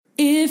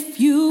If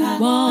you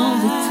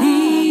want the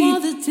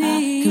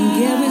tea, come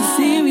get it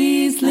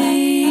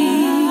seriously.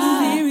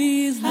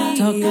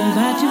 Talking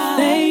about your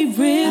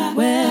favorite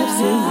web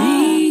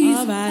series.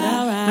 All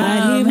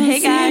right. Hey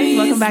guys,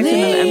 welcome back to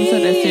another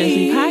episode of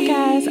Seriously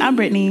Podcast. I'm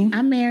Brittany.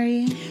 I'm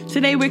Mary.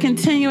 Today we're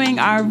continuing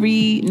our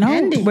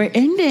we're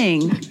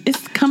ending.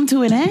 It's come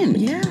to an end.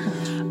 Yeah.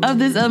 Of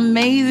this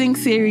amazing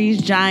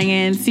series,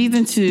 Giant,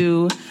 season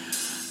 2.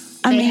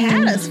 They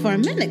had us for a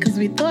minute because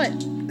we thought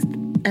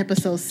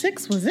episode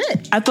 6 was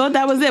it. I thought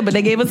that was it, but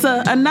they gave us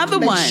another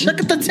one. They shook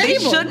the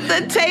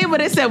table.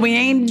 They said, we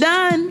ain't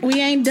done. We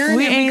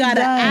got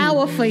an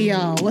hour for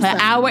y'all. What's an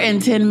hour and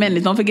 10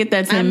 minutes. Don't forget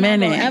that 10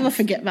 minutes. I'm not ever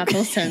forget about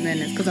those 10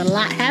 minutes because a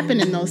lot happened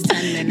in those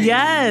 10 minutes.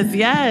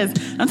 Yes.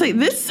 I'm telling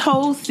you, this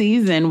whole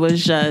season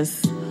was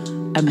just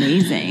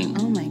amazing.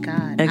 Oh my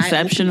God.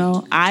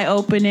 Exceptional.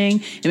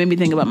 Eye-opening. It made me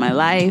think about my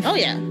life. Oh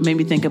yeah. It made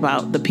me think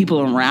about the people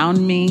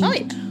around me. Oh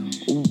yeah.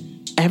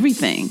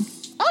 Everything.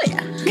 Oh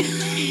yeah.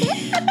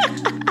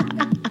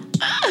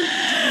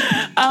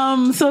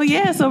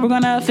 So we're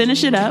gonna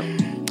finish it up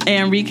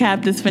and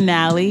recap this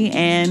finale,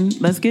 and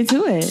let's get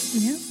to it.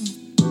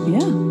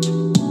 Yeah.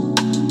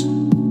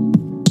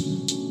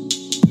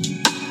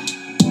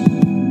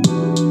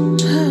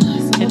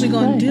 So what we're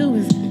gonna do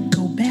is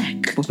go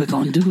back. What we're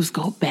gonna do is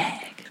go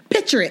back.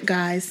 Picture it,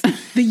 guys.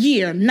 The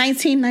year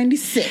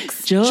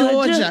 1996.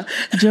 Georgia.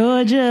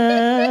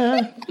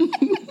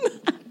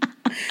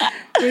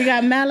 We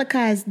got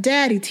Malachi's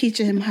daddy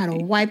teaching him how to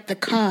wipe the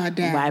car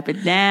down. Wipe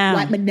it down.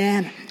 Wipe it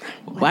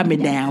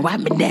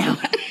down.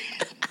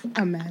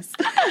 A mess.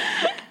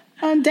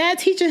 Dad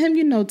teaching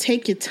him,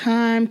 take your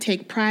time,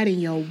 take pride in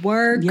your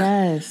work.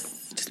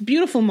 Yes. Just a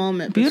beautiful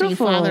moment between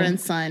father and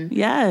son.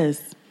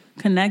 Yes.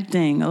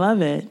 Connecting. I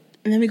love it.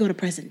 And then we go to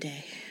present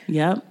day.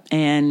 Yep.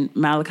 And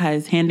Malachi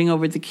is handing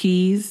over the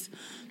keys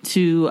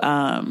to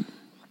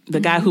the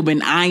guy who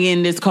been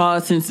eyeing this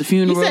car since the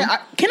funeral. He said,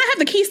 can I have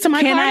the keys to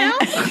my car now?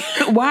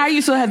 Why are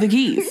you still have the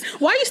keys?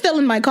 Why are you still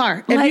in my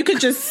car? If you could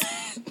just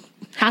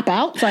hop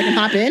out so I can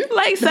hop in.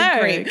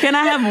 Sir, can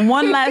I have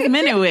one last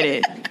minute with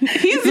it?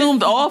 He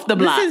zoomed off the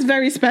block. This is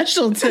very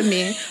special to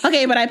me.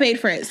 Okay, but I paid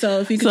for it.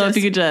 So if you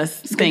could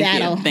just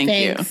skedaddle. Thank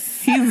you.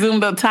 He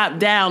zoomed up top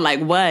down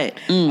like what?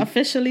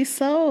 Officially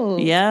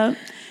sold. Yeah.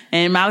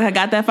 And Malachi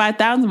got that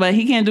 $5,000, but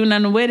he can't do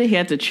nothing with it. He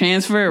had to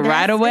transfer it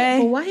right away.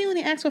 But why he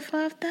only asked for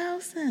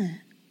 $5,000?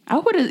 I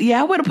would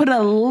have put a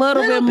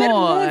little bit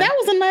more. That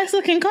was a nice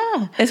looking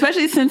car,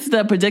 especially since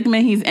the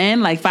predicament he's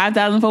in, like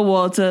 $5,000 for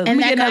Walter.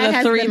 And that guy another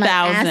has $3,000. Been,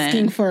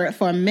 asking for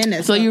a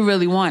minute. So you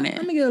really want it?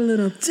 Let me get a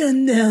little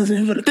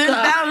 $10,000 for the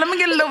car. Let me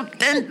get a little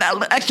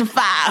 $10,000, extra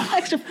 $5.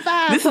 Extra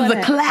 $5. This is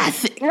a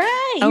classic,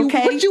 right?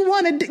 Okay, what you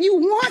want to? You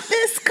want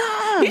this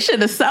car? He should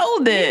have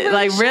sold it.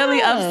 Really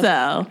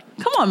upsell.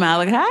 Come on,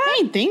 Malachi. I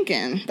ain't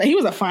thinking. But he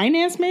was a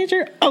finance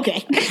major?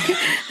 Okay.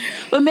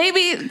 But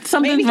maybe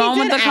something's wrong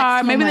with the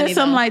car. Maybe there's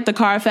some the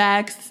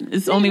Carfax.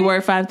 It's only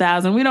worth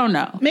 $5,000. We don't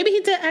know. Maybe he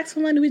did ask for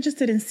money. We just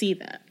didn't see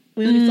that.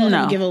 We only saw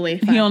him give away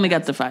 $5,000. He only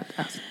got the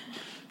 $5,000.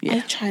 Yeah. I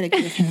try to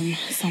give him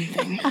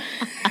something.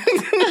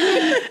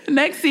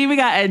 Next scene, we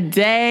got a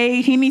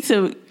day. He needs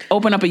to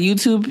open up a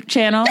YouTube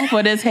channel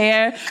for this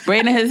hair,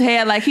 braiding his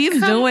hair like he's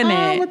doing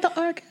it. With the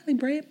R. Kelly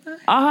braid?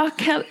 R.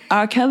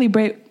 Kelly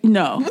braid?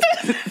 No.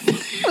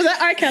 Was that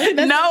R. Kelly?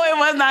 No, it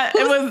was not.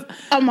 It was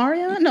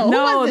Mario?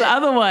 No, the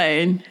other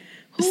one.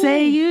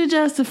 Say you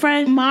just a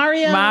friend.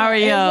 Mario. It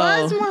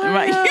was Mario.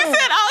 Right. You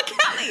said R.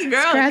 Kelly,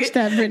 girl. Scratch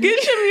that, Brittany.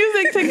 Get your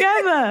music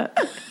together.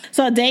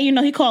 So a day,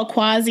 he called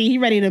Quasi. He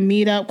ready to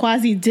meet up.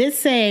 Quasi did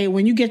say,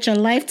 when you get your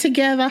life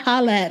together,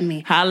 holla at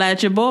me. Holla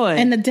at your boy.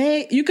 And the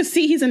day, you could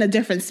see he's in a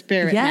different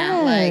spirit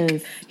now.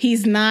 Like,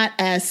 he's not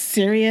as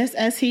serious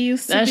as he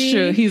used to be. That's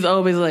true. He's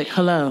always like,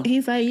 hello.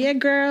 He's like, yeah,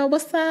 girl,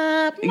 what's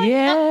up? I'm like,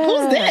 yeah.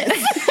 Who's this?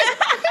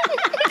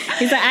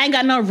 He's like, I ain't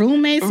got no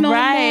roommates no more.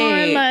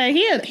 Like,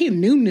 he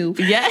new.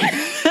 Yeah.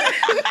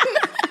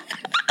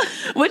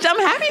 Which I'm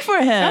happy for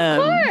him.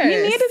 Of course. He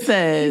needed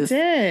this. He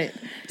did.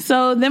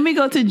 So then we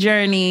go to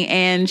Journey,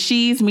 and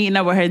she's meeting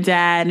up with her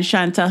dad and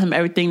trying to tell him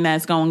everything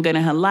that's going good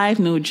in her life.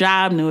 New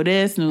job, new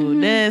this,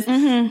 new this.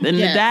 And the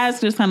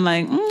dad's just kind of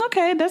like,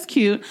 okay, that's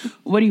cute.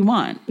 What do you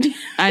want?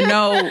 I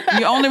know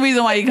the only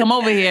reason why you come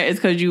over here is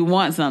because you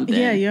want something.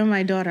 Yeah, you're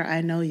my daughter.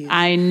 I know you.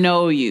 I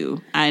know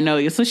you.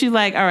 So she's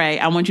like, all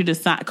right, I want you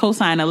to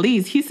co-sign a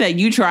lease. He said,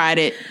 you tried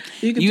it.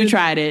 You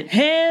tried it.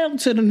 Hell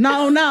to the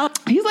no.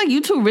 He's like,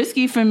 you too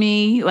risky for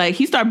me. Like,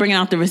 he started bringing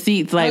out the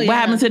receipts. Like, what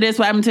happened to this?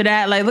 What happened to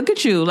that? Like, look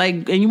at you.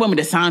 Like, and you want me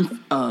to sign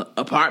an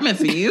apartment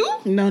for you?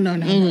 No.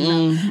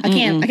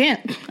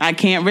 I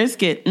can't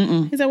risk it.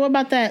 He said, what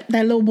about that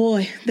little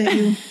boy that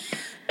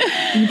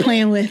you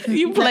playing with?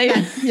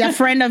 That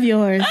friend of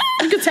yours.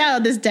 You can tell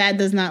this dad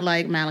does not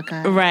like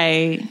Malachi.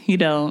 Right. He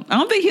don't. I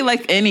don't think he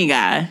likes any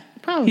guy.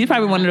 He's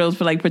probably one of those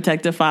for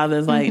protective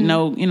fathers. Like,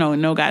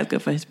 no guy's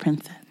good for his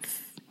princess.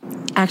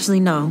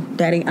 Actually, no,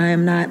 Daddy, I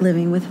am not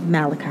living with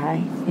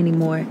Malachi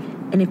anymore.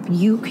 And if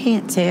you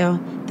can't tell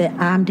that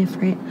I'm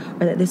different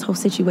or that this whole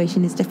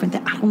situation is different,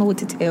 then I don't know what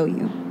to tell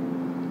you.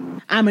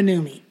 I'm a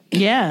newbie.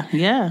 Yeah,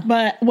 yeah.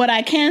 But what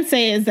I can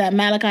say is that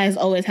Malachi has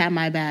always had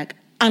my back,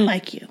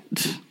 unlike you.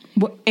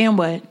 And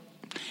what?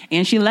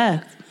 And she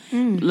left.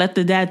 Left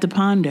the dad to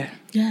ponder.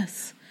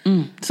 Yes.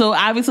 So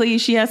obviously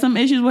she has some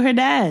issues with her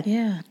dad.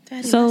 Yeah.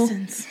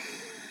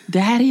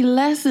 Daddy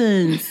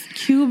lessons.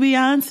 Cue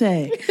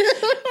Beyonce.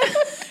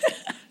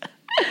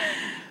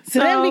 So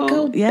then we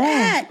go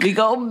back. We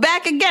go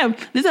back again.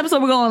 This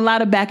episode we're going a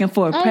lot of back and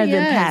forth.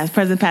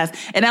 Present, past.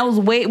 And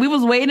we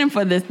was waiting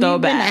for this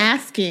throwback. We've been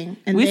asking.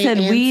 And we said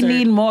answered. we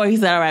need more. He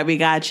said, all right, we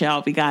got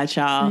y'all.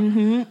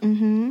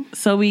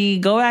 So we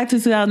go back to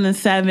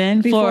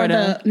 2007, Before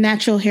Florida. the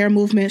natural hair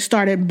movement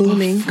started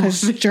booming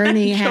because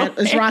Journey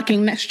is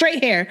rocking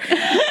straight hair.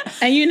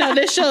 And you know,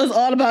 this show is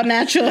all about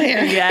natural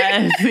hair.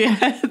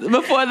 Yes.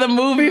 Before the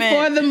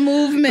movement.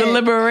 The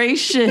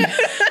liberation.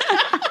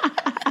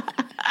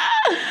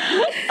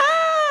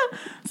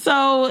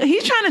 So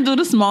he's trying to do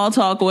the small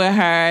talk with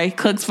her. He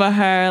cooks for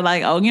her,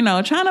 like,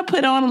 trying to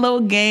put on a little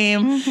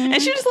game. And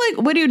she's just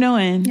like, what are you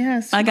doing?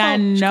 Yes. Like,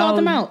 she called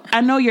them out.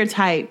 I know your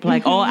type.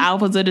 Like, all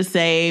alphas are the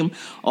same.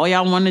 All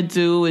y'all want to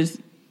do is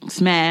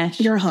smash.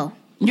 You're a hoe.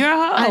 You're a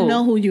hoe. I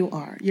know who you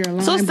are. You're a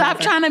line So stop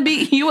brother. trying to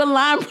be you a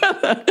line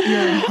brother.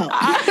 You're a hoe.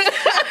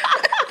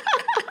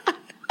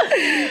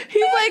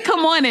 He's like,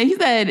 come on. And he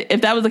said,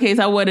 if that was the case,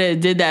 I would have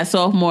did that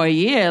sophomore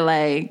year.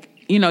 Like,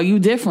 you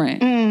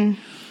different.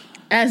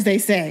 As they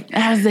say.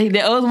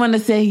 They always want to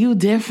say, you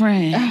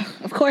different.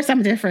 Of course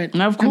I'm different.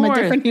 Of course. I'm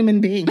a different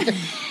human being. You're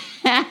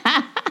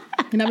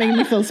not making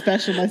me feel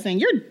special by saying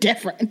you're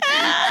different.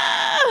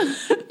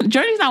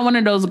 Journey's not one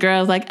of those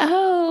girls like,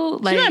 oh.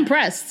 Like, She's not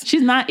impressed.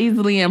 She's not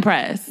easily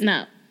impressed.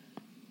 No.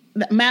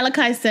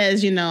 Malachi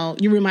says, you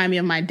remind me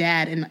of my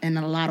dad in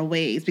a lot of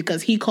ways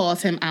because he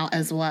calls him out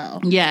as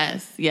well.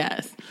 Yes.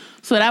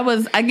 So that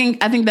was, I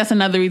think that's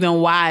another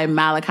reason why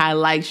Malachi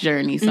likes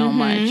Journey so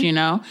much,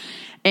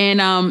 And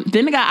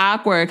then it got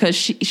awkward because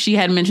she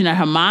had mentioned that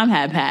her mom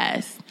had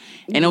passed.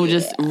 And it was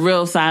just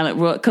real silent.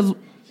 Because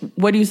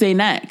what do you say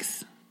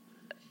next?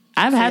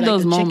 I've had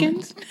those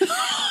moments.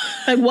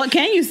 Like, what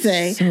can you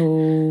say?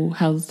 So,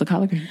 how's the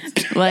collard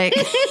greens? Like,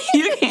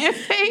 you can't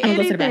say anything. I'm going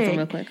to go to the bathroom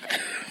real quick.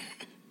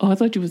 Oh, I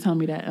thought you was telling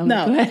me that.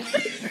 No. Like,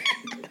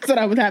 That's what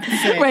I would have to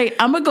say. Wait,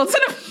 I'm going to go to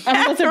the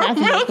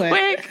bathroom real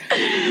quick.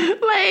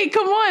 Like,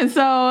 come on.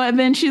 So,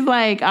 then she's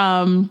like,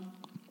 and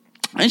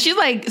she's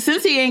like,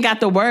 since he ain't got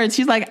the words,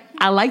 she's like,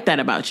 I like that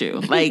about you.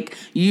 Like,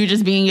 you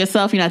just being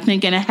yourself, you're not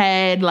thinking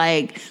ahead.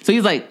 Like, so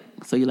he's like,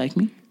 so you like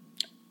me?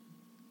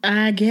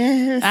 I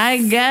guess.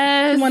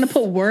 You want to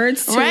put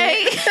words to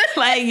it?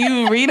 Like,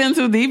 you reading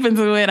too deep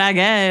into it, I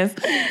guess.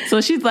 So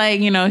she's like,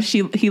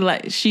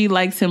 she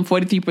likes him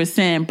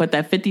 43%, but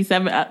that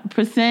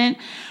 57%,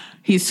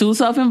 he's too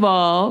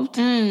self-involved.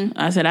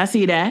 I said, I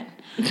see that.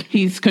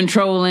 He's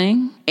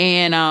controlling,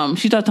 and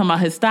she started talking about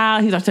his style.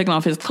 He started taking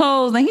off his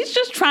clothes, and he's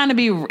just trying to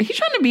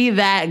be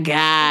that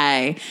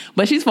guy.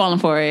 But she's falling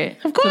for it.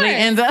 Of course, so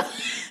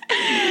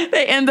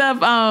they end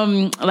up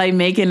like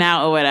making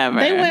out or whatever.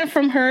 They went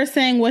from her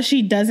saying what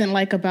she doesn't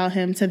like about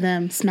him to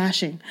them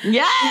smashing.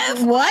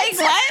 Yes, what?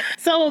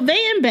 So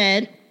they in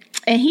bed,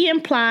 and he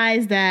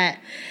implies that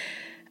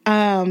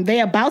they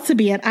about to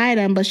be an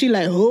item, but she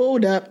like,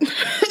 hold up.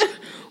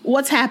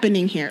 What's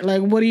happening here?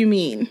 Like, what do you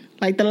mean?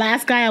 Like, the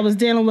last guy I was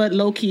dealing with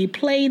low-key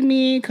played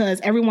me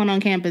because everyone on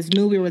campus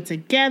knew we were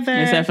together.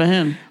 Except for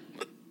him.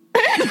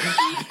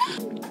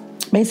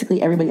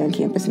 Basically, everybody on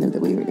campus knew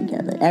that we were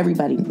together.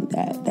 Everybody knew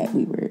that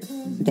we were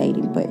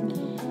dating, but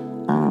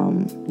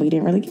we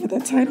didn't really get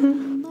that title.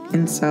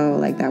 And so,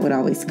 like, that would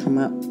always come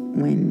up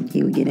when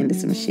he would get into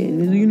some shit.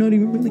 You're not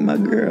even really my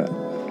girl.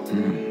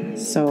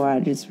 So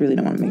I just really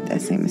don't want to make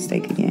that same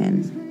mistake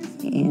again.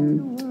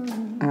 And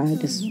I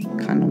just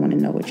kind of want to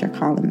know what you're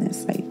calling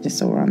this, like, just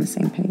so we're on the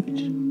same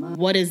page.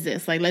 What is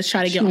this? Like, let's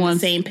try to get on the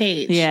same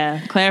page.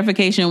 Yeah,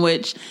 clarification,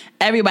 which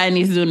everybody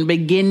needs to do in the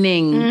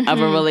beginning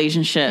of a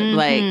relationship.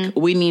 Like,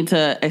 we need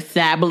to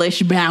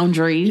establish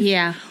boundaries.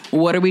 Yeah.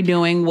 What are we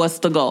doing? What's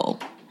the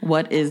goal?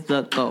 What is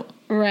the goal?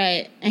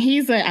 Right. And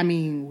he's like, I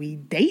mean, we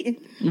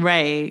dating.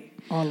 Right.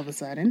 All of a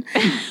sudden.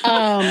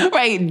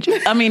 Right.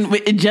 I mean,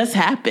 it just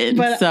happened.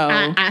 But so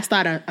I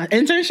start an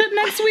internship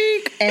next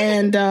week,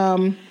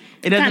 and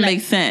it doesn't make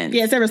sense.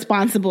 Yeah, it's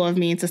irresponsible of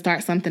me to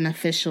start something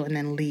official and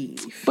then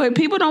leave. But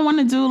people don't want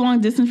to do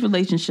long distance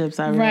relationships,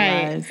 I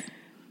realize. Right.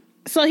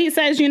 So he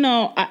says,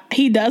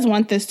 he does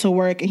want this to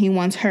work, and he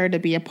wants her to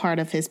be a part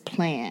of his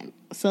plan.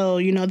 So,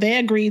 they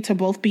agree to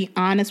both be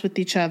honest with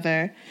each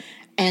other.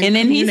 And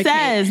then he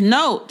says,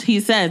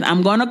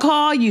 I'm going to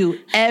call you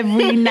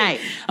every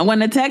night. I'm going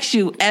to text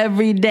you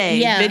every day.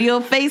 Yeah. Video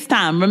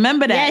FaceTime.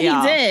 Remember that,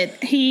 y'all. He did.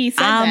 He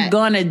said I'm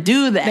going to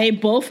do that. They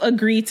both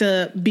agree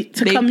to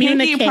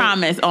communicate. Pinky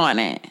promise on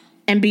it.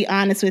 And be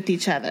honest with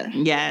each other.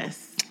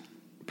 Yes.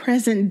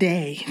 Present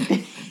day.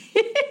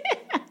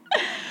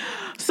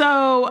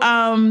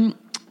 So,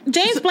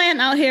 James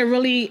Bland out here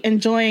really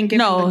enjoying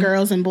giving the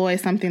girls and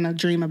boys something to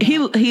dream about.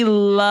 He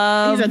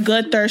loves... He's a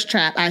good thirst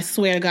trap, I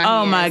swear to God.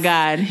 Oh, my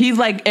God. He's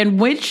like, in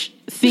which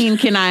scene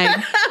can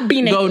I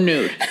go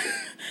nude?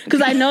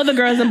 Because I know the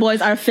girls and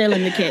boys are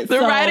feeling the kids.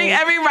 They're writing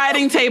every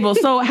writing table.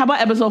 So how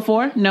about episode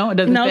 4? No, it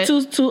doesn't fit.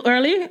 No, too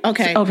early?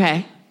 Okay.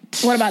 Okay.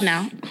 What about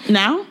now?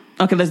 Now?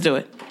 Okay, let's do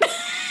it.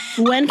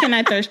 When can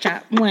I thirst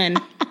trap? When?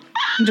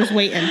 I'm just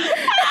waiting.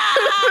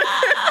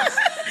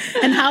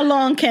 And how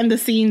long can the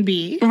scene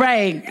be?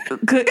 Right.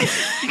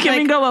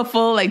 Can we go a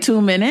full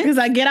 2 minutes? Because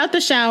I get out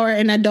the shower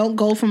and I don't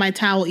go for my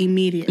towel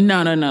immediately. No.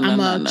 I'm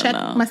going to check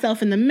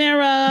myself in the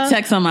mirror.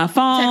 Text on my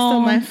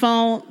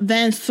phone.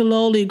 Then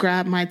slowly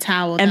grab my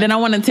towel. And then I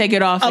want to take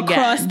it off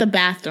across the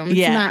bathroom. It's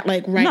not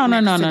right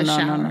next to the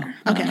shower.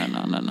 Okay.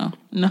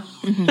 No.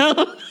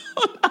 Mm-hmm.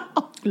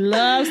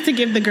 Loves to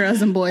give the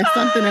girls and boys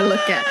something to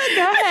look at.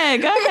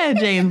 Go ahead,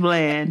 James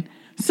Bland.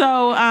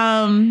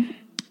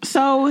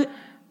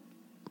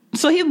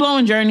 So he's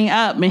blowing Journey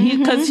up, and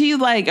because he's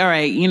like, all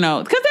right,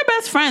 because they're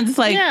best friends. It's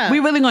like, we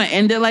really going to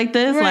end it like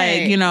this?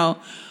 Right.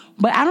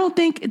 But I don't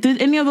think,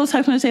 did any of those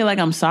text messages say,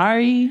 I'm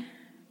sorry?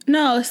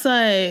 No, it's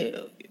like,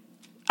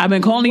 I've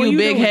been calling you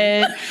big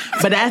head,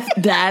 but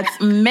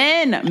that's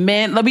men.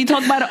 Men, we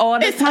talk about it all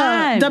the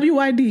time.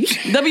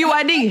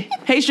 WYD.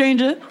 Hey,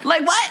 stranger.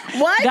 Like,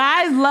 what?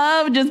 Guys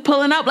love just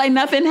pulling up like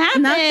nothing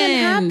happened.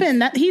 Nothing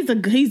happened.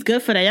 He's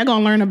good for that. Y'all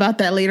gonna learn about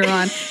that later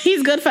on.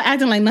 He's good for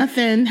acting like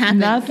nothing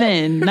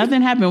happened.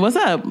 Nothing happened. What's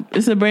up?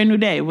 It's a brand new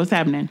day. What's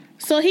happening?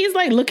 So he's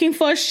looking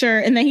for a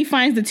shirt, and then he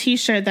finds the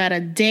T-shirt that a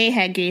day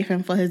had gave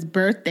him for his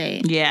birthday.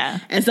 Yeah.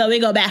 And so we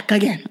go back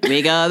again.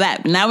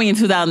 Now we in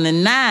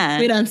 2009.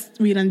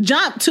 We done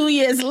jumped 2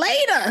 years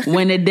later.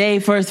 When the day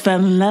first fell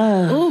in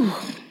love. Ooh.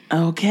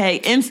 Okay.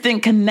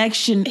 Instant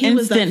connection,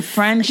 instant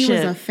friendship. He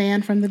was a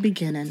fan from the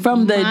beginning.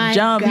 From the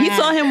jump. God. He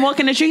saw him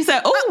walking the street. He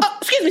said, oh,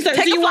 excuse me, sir.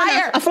 Take do you a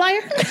flyer. Want a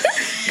flyer?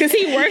 Because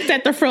he worked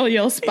at the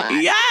Froyo spot.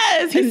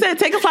 Yes. He said,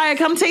 take a flyer.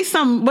 Come taste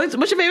some. What's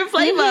your favorite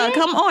flavor? Mm-hmm.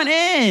 Come on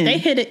in. They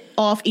hit it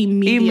off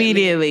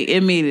immediately.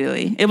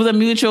 Immediately. It was a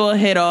mutual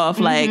hit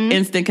off,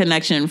 instant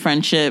connection,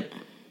 friendship,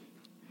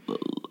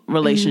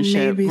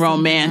 relationship,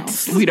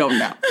 romance. We don't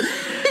know.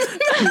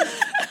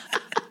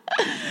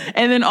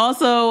 And then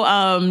also,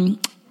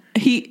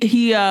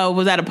 he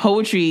was at a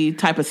poetry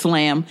type of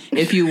slam,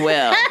 if you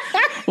will,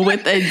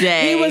 with a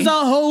day. He was a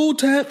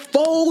Hotep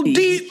full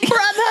deep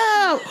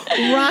brother,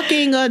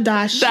 rocking a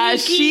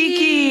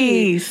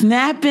dashiki,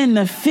 snapping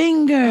the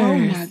fingers. Oh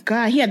my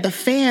God, he had the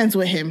fans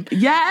with him.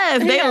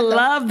 Yes, they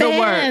loved the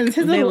work.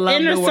 His little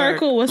inner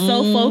circle was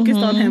so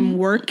focused on him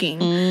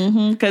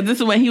working. Because this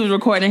is when he was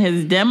recording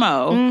his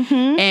demo,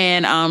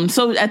 and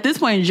so at this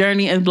point,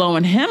 Journey is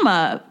blowing him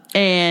up.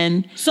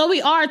 And so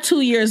we are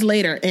 2 years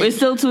later. It's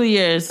still 2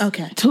 years.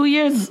 Okay. 2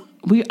 years.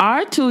 We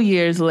are 2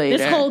 years later.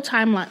 This whole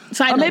timeline.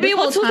 Maybe it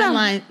was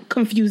timeline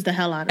confused the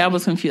hell out of me. I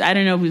was confused. I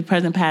didn't know if it was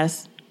present,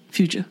 past,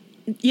 future.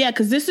 Yeah,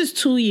 because this is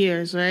 2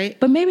 years, right?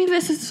 But maybe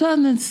this is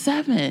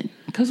 2007.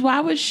 Because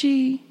why would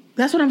she?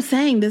 That's what I'm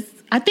saying.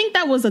 I think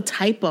that was a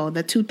typo.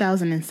 That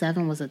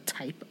 2007 was a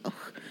typo.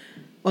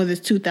 Or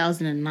this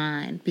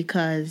 2009,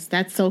 because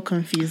that's so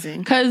confusing.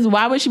 Because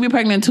why would she be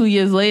pregnant 2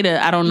 years later?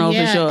 I don't know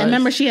for sure. And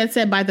remember, she had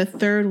said by the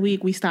third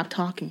week we stopped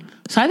talking.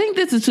 So I think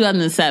this is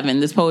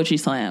 2007, this poetry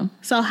slam.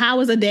 So how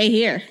was a day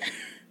here?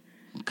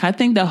 I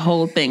think the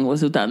whole thing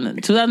was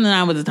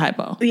 2009 was a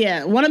typo.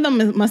 Yeah, one of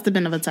them must have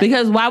been of a typo.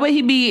 Because why would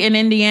he be in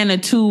Indiana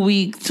 2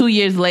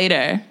 years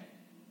later?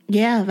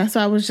 Yeah, that's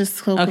why I was just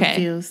so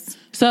confused.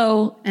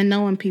 So and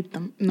no one peeped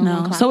them.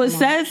 No. So it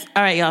says,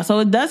 all right, y'all. So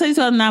it does say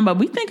 2009, but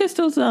we think it's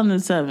still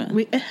 2007.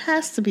 It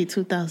has to be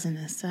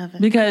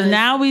 2007 because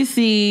now we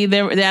see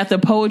they're at the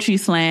poetry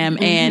slam,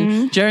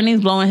 and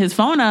Journey's blowing his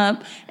phone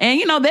up, and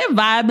they're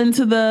vibing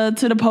to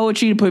the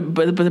poetry. But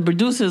the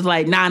producer's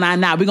like, nah,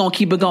 we're gonna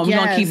keep it going. We're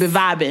gonna keep it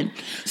vibing.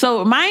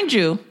 So mind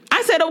you,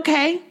 I said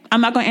okay.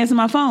 I'm not gonna answer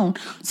my phone.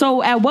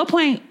 So at what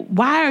point?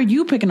 Why are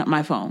you picking up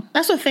my phone?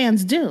 That's what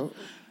fans do.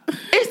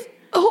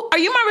 Are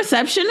you my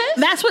receptionist?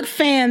 That's what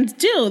fans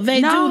do. They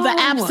do the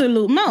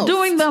absolute most.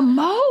 Doing the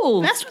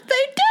most. That's what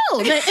they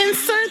do. They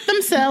insert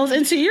themselves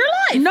into your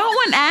life. No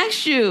one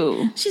asked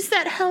you. She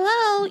said,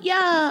 hello,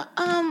 yeah,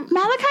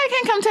 Malachi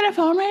can't come to the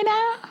phone right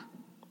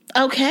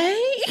now. Okay.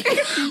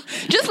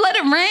 Just let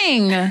it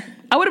ring.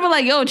 I would have been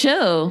like, yo,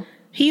 chill.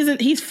 He's in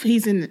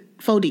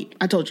 4D.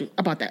 I told you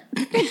about that.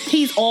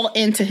 He's all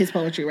into his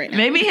poetry right now.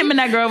 Maybe him and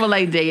that girl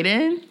were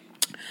dating.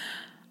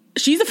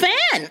 She's a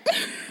fan.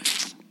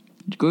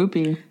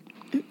 Groupie.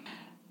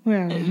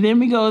 Where are we? Then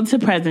we go to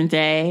present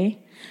day.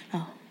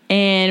 Oh.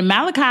 And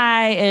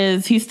Malachi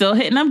he's still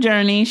hitting up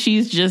Journey.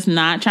 She's just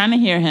not trying to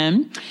hear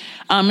him.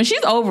 And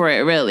she's over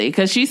it, really,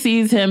 because she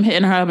sees him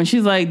hitting her up, and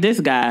she's like, this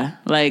guy,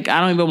 I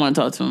don't even want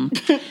to talk to him.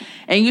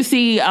 And you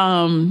see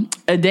a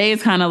day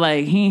is kind of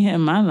like, he ain't hitting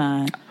my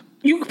line.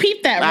 You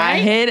peeped that,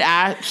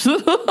 right?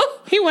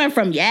 He went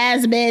from,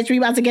 yes, bitch, we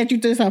about to get you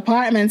to this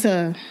apartment,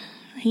 to,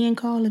 he ain't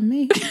calling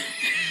me.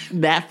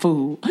 That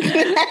fool.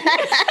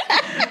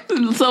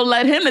 So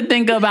let him to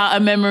think about a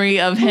memory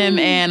of him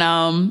and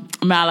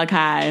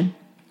Malachi.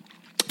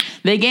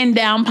 They getting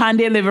down upon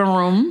their living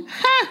room,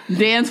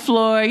 dance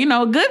floor,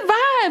 good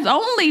vibes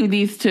only,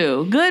 these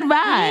two. Good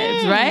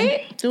vibes,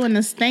 right? Doing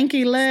the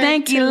stanky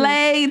leg. Stanky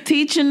leg,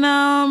 teaching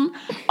them,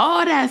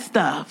 all that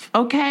stuff,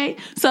 okay?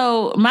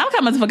 So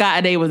Malachi must have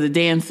forgot Ade was a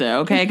dancer,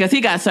 okay? Because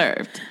he got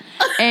served.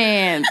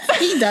 And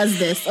He does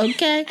this,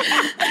 okay?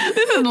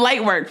 this is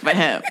light work for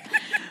him.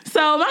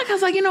 So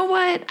Malachi's like, you know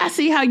what? I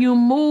see how you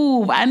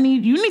move.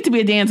 You need to be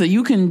a dancer.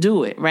 You can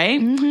do it,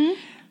 right? Mm-hmm.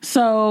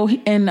 So,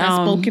 and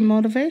spoken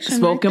motivation.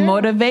 Spoken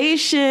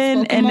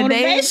motivation. Spoken and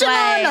motivation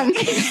on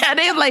them.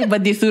 They're like,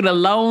 but these student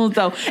loans,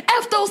 though.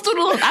 F those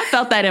student loans. I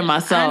felt that in my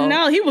soul. I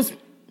know.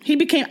 He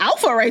became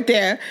alpha right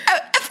there.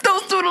 F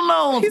those student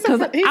loans. He's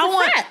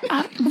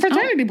a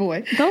fraternity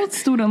boy. Those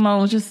student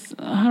loans,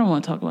 I don't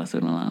want to talk about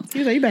student loans.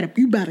 He's like,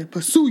 you better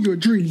pursue your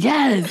dream.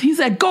 Yes. He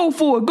said, go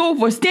for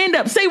it. Stand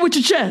up. Say it with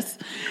your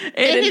chest. And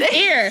in his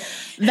ear,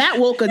 that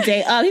woke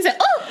Ade up. He said,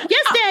 oh,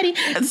 yes, Daddy.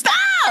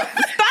 Stop.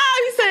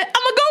 He said,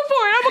 I'm going to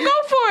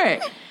go for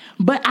it.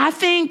 But I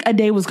think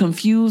Ade was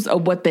confused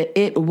of what the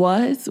it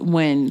was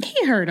when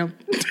he heard him.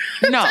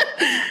 No,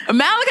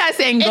 Malachi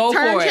saying go for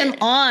it. It turned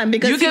him on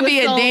because you could be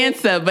a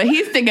dancer, but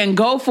he's thinking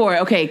go for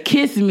it. Okay,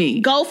 kiss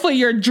me. Go for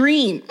your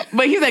dream.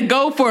 But he said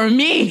go for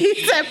me. He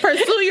said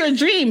pursue your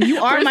dream.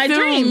 You are my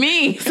dream.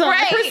 Me, so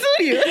right. I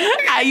pursue you.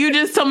 You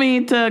just told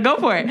me to go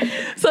for it.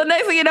 So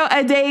next thing you know,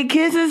 Ade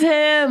kisses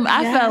him.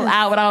 I fell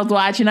out when I was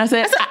watching. I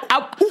said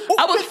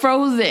I was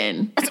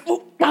frozen.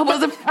 I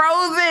was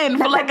frozen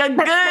for like a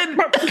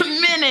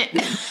good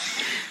minute.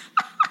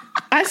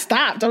 I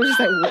stopped. I was just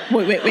like,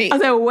 wait. I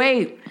said,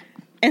 wait.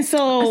 And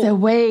so I said,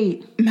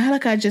 wait.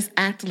 Malachi just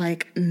acted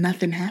like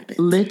nothing happened.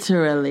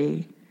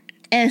 Literally.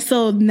 And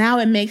so now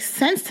it makes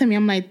sense to me.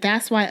 I'm like,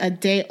 that's why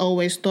Ade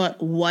always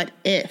thought, what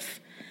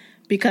if?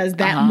 Because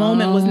that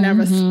moment was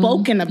never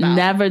spoken about.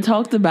 Never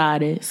talked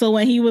about it. So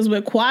when he was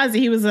with Quasi,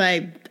 he was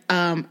like,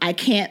 I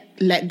can't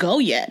let go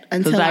yet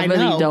until I know. I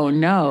really don't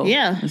know.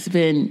 Yeah. It's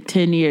been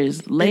 10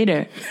 years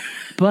later,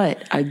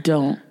 but I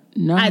don't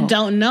know. I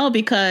don't know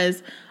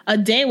because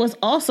Ade was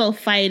also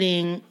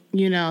fighting,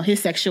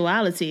 his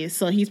sexuality.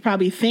 So he's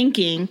probably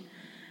thinking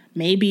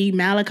maybe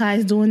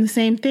Malachi's doing the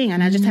same thing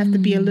and I just have to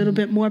be a little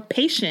bit more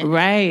patient.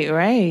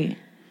 Right.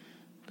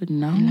 But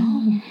no.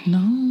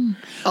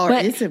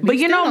 But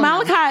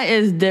Malachi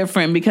is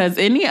different because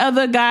any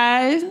other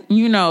guys,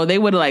 they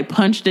would have like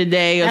punched a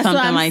day or That's something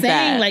what I'm like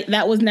saying. that. Like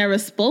that was never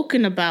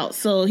spoken about.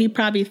 So he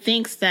probably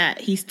thinks that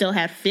he still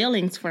had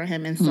feelings for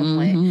him in some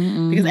way.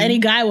 Because any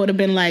guy would have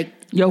been like,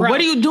 yo,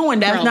 what are you doing?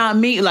 That's not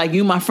me. Like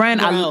you, my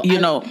friend.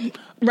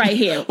 Right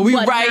here. We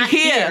right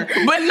here.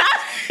 But not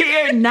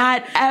here.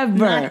 Not ever.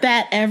 Not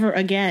that ever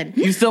again.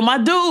 You still my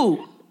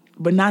dude.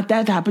 But not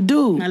that type of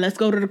dude. Now let's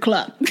go to the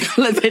club.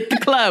 Let's hit the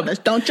club.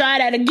 Don't try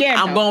that again.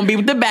 I'm going to be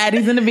with the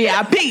baddies in the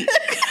VIP.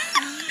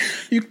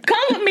 You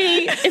come with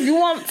me if you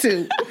want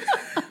to.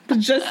 But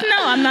just know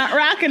I'm not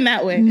rocking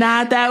that way.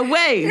 Not that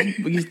way.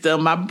 But you still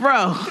my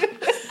bro.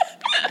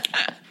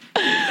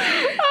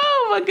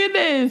 Oh my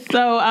goodness.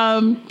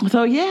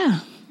 So yeah.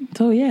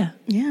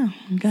 Yeah.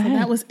 Go ahead.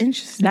 That was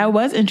interesting. That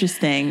was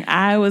interesting.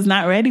 I was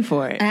not ready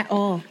for it. At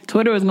all.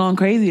 Twitter was going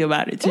crazy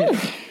about it too.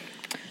 Oof.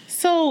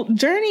 So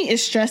Journey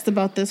is stressed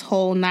about this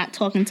whole not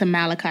talking to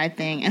Malachi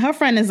thing. And her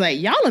friend is like,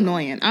 y'all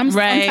annoying. I'm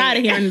tired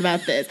of hearing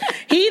about this.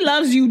 He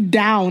loves you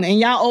down and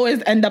y'all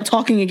always end up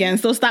talking again.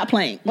 So stop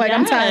playing. Like,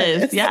 I'm tired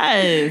of this.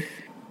 Yes.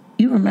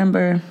 You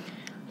remember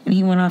when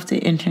he went off to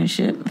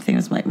internship? I think it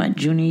was like my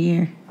junior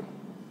year.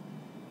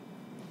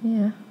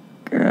 Yeah.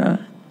 Girl,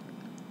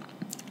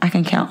 I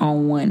can count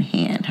on one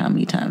hand how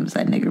many times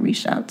that nigga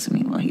reached out to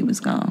me while he was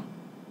gone.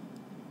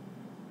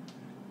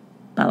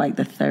 By like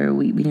the third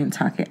week, we didn't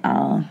talk at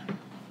all.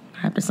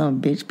 After some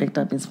bitch picked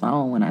up his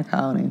phone when I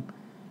called him.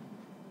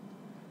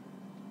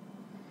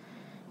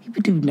 He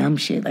would do dumb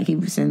shit. Like he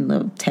would send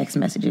little text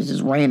messages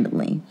just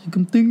randomly. Like,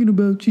 I'm thinking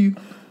about you.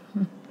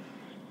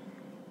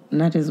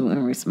 And I just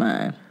wouldn't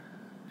respond.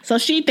 So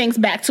she thinks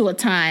back to a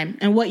time.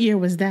 And what year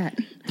was that?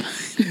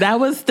 That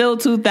was still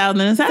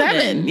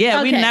 2007.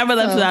 Yeah, we never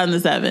left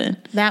 2007.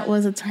 That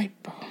was a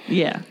typo.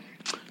 Yeah.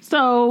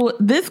 So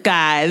this is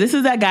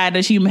that guy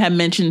that she had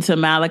mentioned to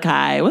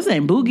Malachi. What's his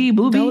name? Boogie?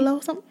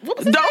 Dolo? Something? What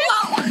was his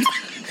Dolo?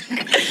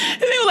 His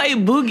name was like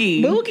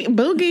Boogie. Boogie.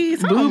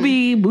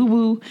 Booby.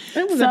 Boo-boo.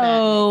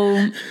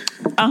 So,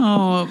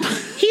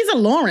 he's a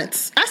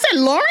Lawrence. I said,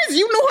 Lawrence?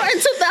 You knew her in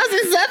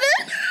 2007?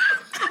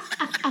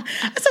 I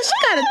said, she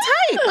got a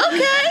type.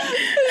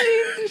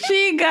 Okay.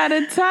 She got a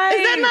type.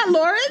 Is that not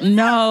Lawrence?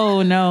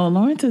 No.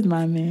 Lawrence is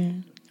my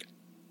man.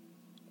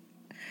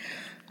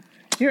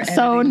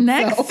 So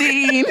next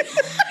scene.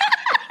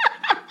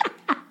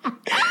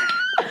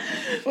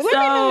 Well, let me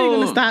know you're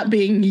gonna stop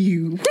being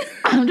you.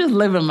 I'm just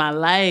living my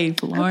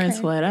life, Lawrence.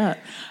 Okay. What up?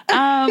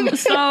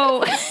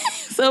 So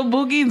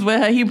Boogie's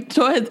with her. He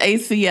tore his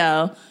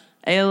ACL.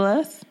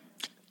 ACL.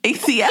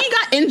 He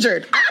got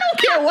injured. I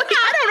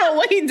don't know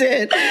what he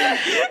did. He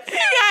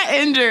got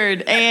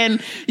injured,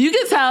 and you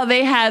can tell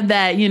they have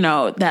that,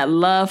 that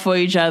love for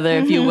each other,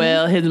 if you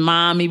will. His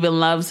mom even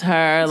loves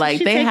her. Like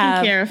She's taking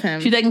care of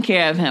him. She's taking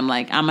care of him.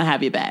 Like, I'm gonna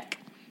have you back.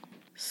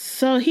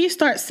 So he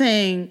starts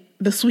saying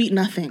the sweet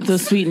nothings. The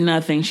sweet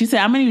nothing. She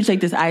said, I'm going to take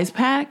this ice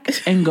pack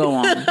and go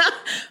on.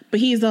 But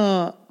he's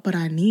but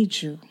I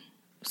need you.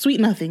 Sweet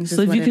nothings is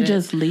So if what you it could is.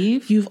 just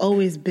leave. You've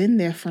always been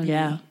there for me.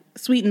 Yeah.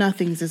 Sweet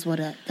nothings is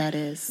what that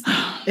is.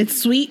 It's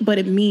sweet, but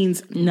it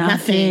means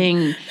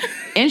nothing.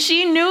 And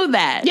she knew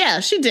that.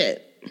 Yeah, she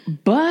did.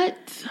 But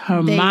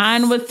her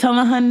mind was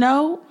telling her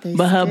no.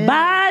 But her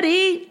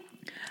body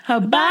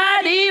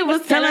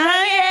was telling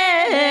her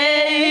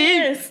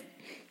yes.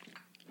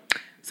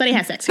 So they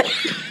had sex.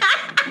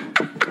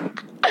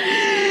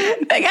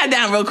 They got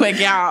down real quick,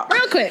 y'all.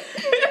 Real quick.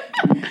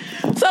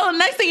 So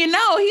next thing you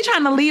know, he's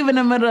trying to leave in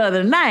the middle of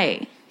the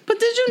night. But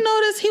did you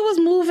notice he was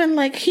moving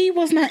like he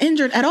was not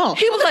injured at all?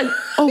 He was like,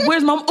 "Oh,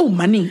 where's my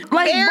my knee?"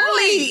 Like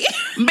Barely.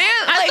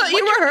 I thought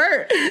you were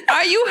hurt.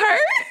 Are you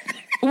hurt?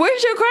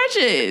 Where's your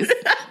crutches?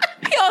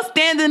 He all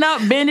standing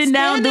up, bending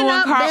down,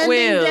 doing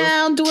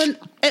cartwheels, doing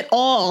it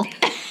all.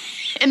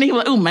 And he was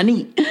like, "Oh, my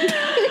knee."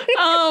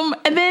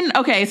 And then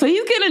so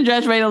he's getting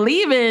dressed, ready to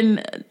leave,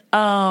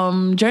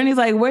 and Journey's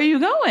like, "Where are you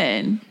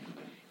going?"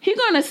 He's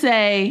gonna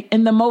say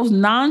in the most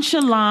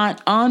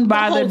nonchalant,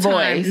 unbothered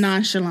voice,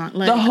 nonchalant,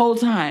 like the whole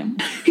time.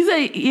 He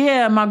said,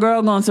 "Yeah, my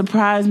girl gonna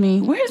surprise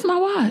me. Where's my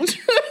watch?"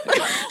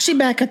 She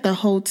back at the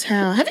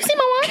hotel. Have you seen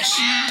my watch?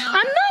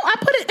 I know. I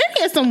put it in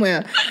here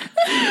somewhere.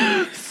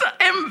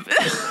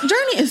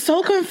 Journey is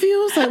so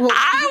confused. Like,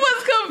 I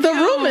was confused. The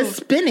room is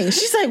spinning.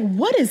 She's like,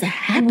 "What is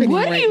happening?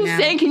 What are you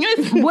saying?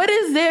 What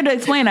is there to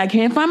explain? I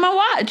can't find my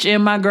watch,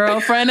 and my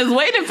girlfriend is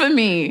waiting for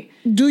me.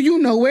 Do you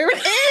know where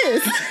it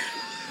is?"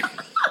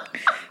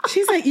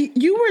 She's like,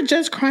 "You were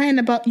just crying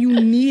about you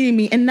needing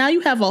me, and now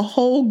you have a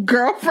whole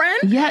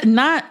girlfriend?" Yeah,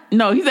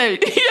 he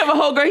said, you have a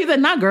whole girl. He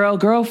said, not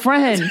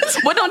girlfriend.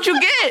 What don't you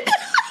get?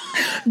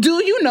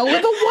 Do you know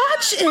where the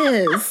watch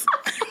is?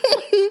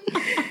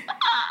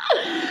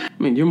 I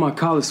mean, you're my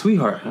college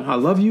sweetheart. I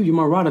love you. You're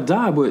my ride or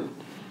die, but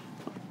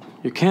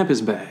your camp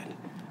is bad.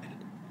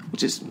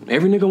 Which is,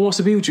 every nigga wants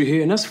to be with you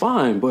here, and that's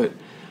fine, but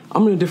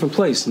I'm in a different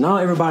place. Now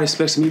everybody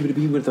expects me to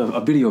be with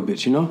a video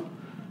bitch, you know?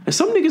 And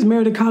some niggas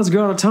marry a college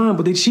girl all the time,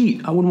 but they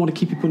cheat. I wouldn't want to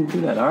keep you putting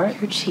through that, all right?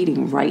 You're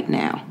cheating right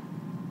now.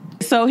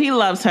 So he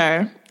loves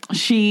her.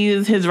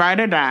 She's his ride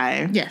or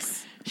die. Yes.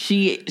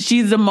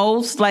 She's the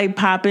most like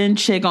poppin'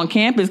 chick on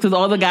campus because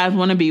all the guys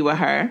want to be with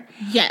her.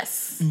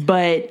 Yes.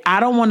 But I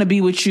don't want to be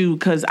with you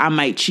because I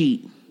might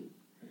cheat.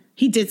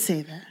 He did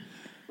say that.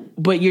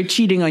 But you're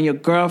cheating on your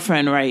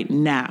girlfriend right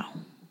now.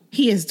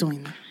 He is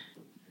doing that.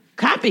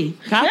 Copy.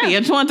 Yeah. I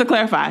just wanted to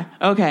clarify.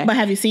 Okay. But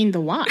have you seen the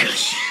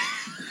watch?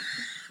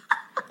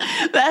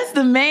 That's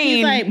the main.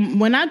 He's like,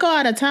 when I go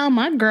out of town,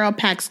 my girl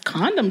packs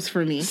condoms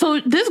for me. So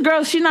this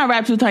girl, she's not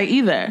wrapped too tight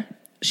either.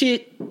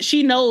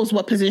 She knows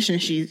what position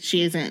she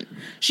is in.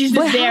 She's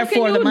just there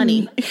for the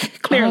money.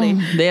 Clearly.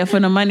 There for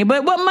the money.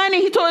 But what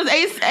money? He told us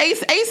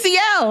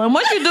ACL. And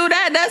once you do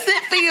that, that's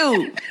it for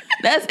you.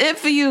 That's it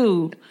for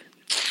you.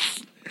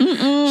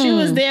 Mm-mm. She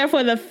was there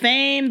for the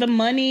fame, the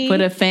money. For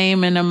the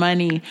fame and the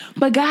money.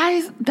 But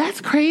guys,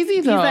 that's crazy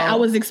though. He's like, I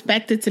was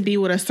expected to be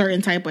with a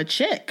certain type of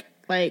chick.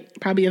 Like,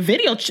 probably a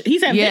video chick. He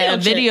said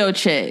video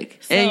chick.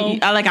 So,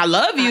 and I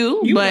love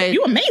you, but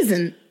you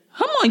amazing.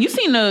 Come on, you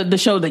seen the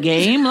show The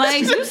Game.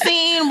 Like, you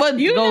seen what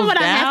you goes know what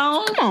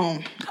down. Come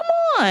on.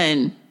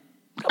 I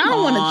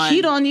don't want to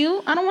cheat on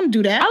you. I don't want to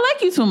do that. I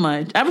like you too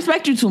much. I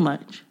respect you too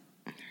much.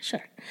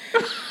 Sure.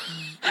 But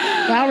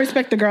I don't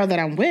respect the girl that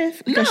I'm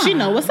with because she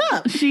know what's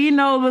up. She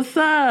know what's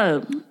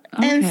up.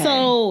 Okay. And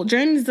so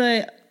Journey's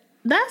like,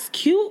 that's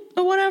cute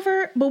or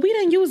whatever, but we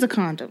didn't use a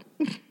condom.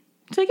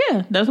 So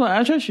yeah, that's why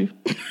I trust you.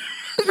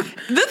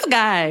 This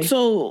guy.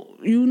 So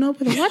you know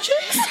where the watch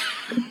is?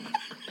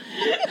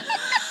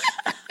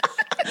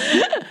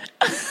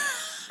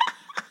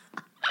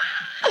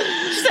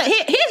 She said,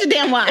 here's your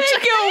damn watch.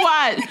 Take your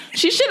watch.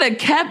 She should have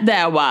kept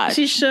that watch.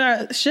 She should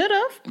have.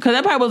 Because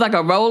that probably was like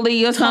a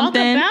rollie or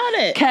something. Talk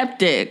about it.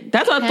 Kept it.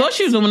 That's what I thought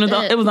she was doing.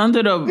 It was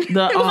under the it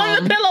was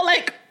on the pillow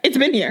like, it's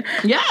been here.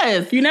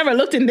 Yes. You never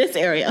looked in this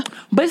area.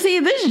 But see,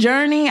 this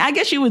Journey, I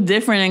guess she was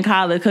different in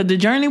college because the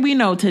Journey we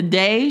know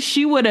today,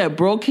 she would have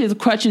broke his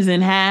crutches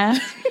in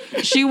half.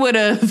 She would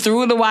have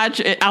threw the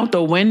watch out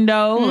the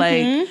window.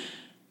 Mm-hmm. Like,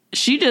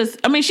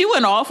 she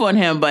went off on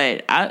him,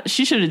 but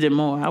she should have did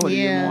more. I would have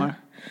did more.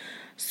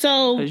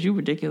 So, because you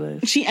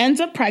ridiculous. She ends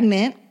up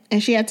pregnant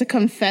and she had to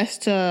confess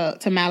to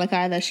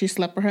Malachi that she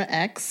slept with her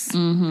ex.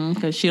 Mm-hmm.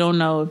 Because she don't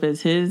know if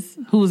it's his,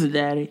 who's the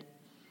daddy.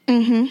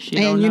 Mm-hmm.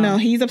 And, you know,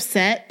 he's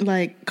upset.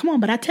 Like, come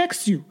on, but I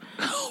text you.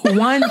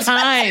 One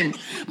time.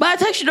 But I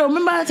text you, though.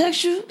 Remember I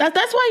text you? That's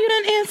why you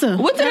didn't answer.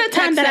 What did I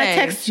time that I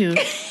text you?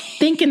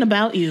 Thinking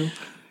about you.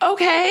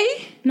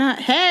 Okay. Not,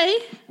 hey.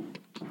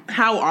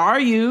 How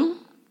are you?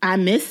 I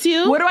miss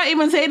you. What do I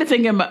even say to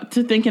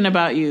thinking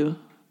about you?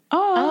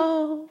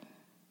 Oh.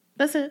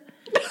 That's it.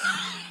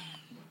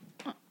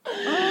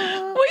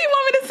 What do you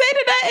want me to say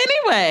to that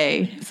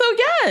anyway? So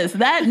yes,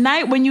 that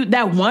night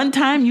that one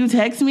time you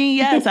text me,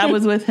 yes, I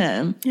was with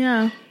him.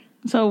 Yeah.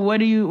 So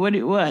what?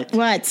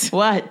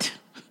 What?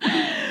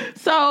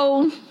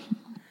 So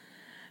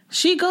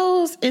She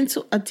goes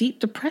into a deep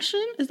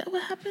depression. Is that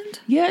what happened?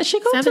 Yeah, she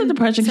goes to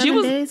depression. She 7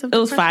 was. days of It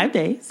was depression? 5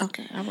 days.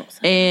 Okay, I wrote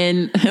 7.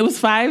 And it was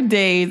 5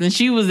 days, and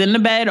she was in the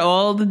bed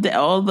all the.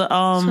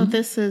 So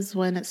this is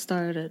when it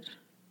started.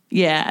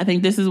 Yeah, I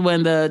think this is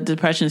when the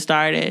depression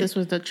started. This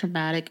was the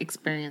traumatic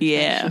experience.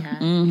 Yeah. that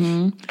she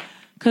had.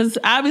 Because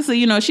obviously,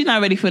 you know, she's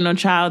not ready for no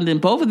child,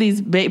 and both of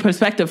these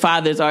prospective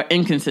fathers are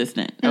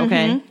inconsistent.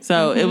 Okay,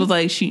 so it was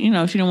like she didn't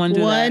want to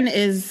do that. One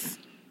is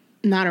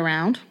not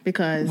around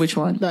because Which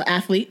one? The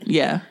athlete.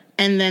 Yeah,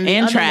 And then the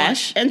And other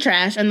trash. one, and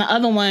trash, and the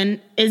other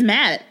one is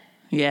mad.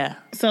 yeah,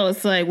 So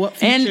it's like,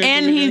 what? and future do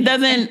and we he really-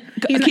 doesn't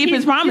He's keep not-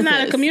 his promises. He's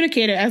not a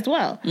communicator as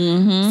well.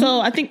 So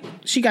I think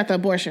she got the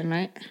abortion,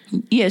 right?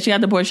 Yeah, she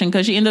got the abortion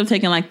because she ended up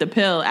taking like the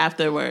pill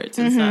afterwards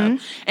and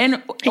stuff.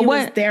 And He was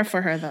what? there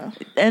for her though.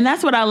 And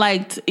that's what I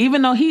liked.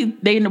 Even though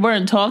they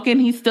weren't talking,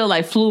 he still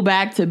like flew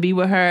back to be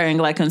with her and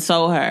like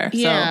console her.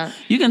 Yeah. So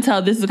you can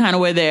tell this is kind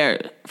of where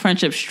their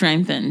friendship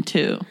strengthened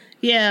too.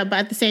 Yeah, but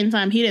at the same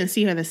time, he didn't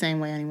see her the same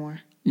way anymore.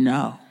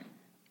 No.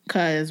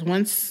 Because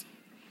once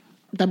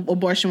the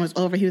abortion was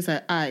over, he was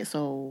like, all right,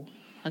 so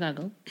I gotta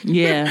go.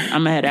 Yeah, I'm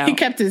gonna head out. He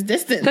kept his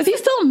distance. Because he's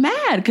still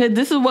mad. Because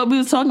this is what we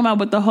was talking about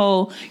with the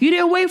whole, you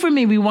didn't wait for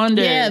me. We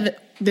wondered. Yeah,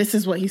 this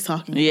is what he's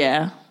talking about.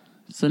 Yeah.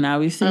 So now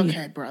we see.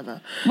 Okay,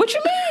 brother. What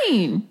you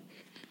mean?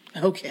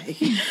 Okay.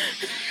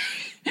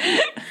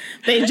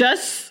 They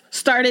just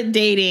started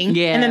dating.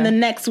 Yeah. And then the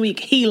next week,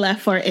 he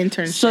left for an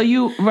internship. So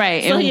you,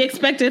 right. So and, he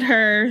expected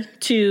her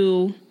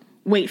to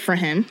wait for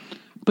him.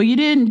 but you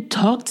didn't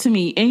talk to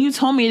me. And you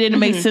told me it didn't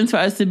make sense for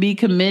us to be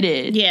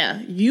committed. Yeah,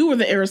 you were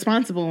the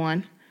irresponsible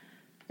one,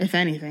 if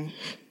anything.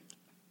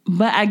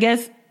 But I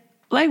guess,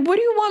 like, what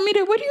do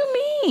you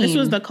mean? This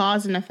was the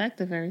cause and effect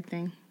of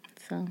everything.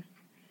 So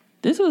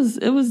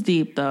it was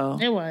deep though.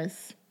 it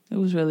was. It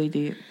was really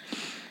deep.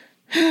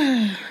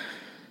 There's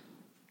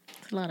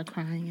a lot of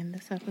crying in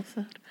this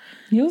episode.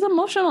 It was an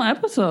emotional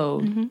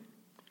episode.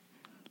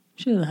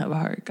 She doesn't have a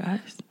heart,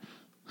 guys.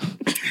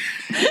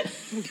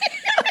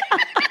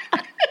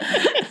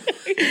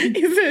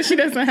 He said she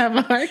doesn't have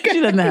a heart. She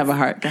doesn't have a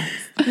heart, guys.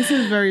 This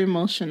is very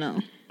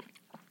emotional.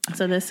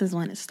 So this is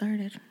when it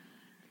started.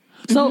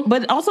 So,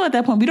 but also at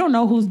that point, we don't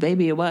know whose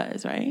baby it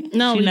was, right?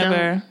 No, she we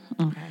never.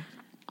 Okay.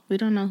 We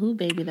don't know who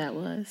baby that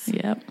was.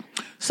 Yep.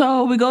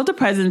 So we go to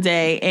present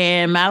day,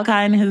 and Malachi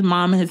and his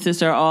mom and his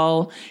sister are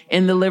all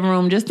in the living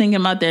room just thinking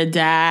about their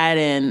dad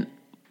and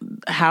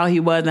how he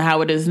was and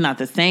how it is not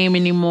the same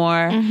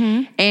anymore.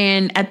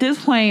 And at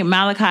this point,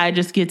 Malachi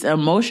just gets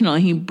emotional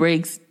and he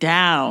breaks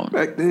down.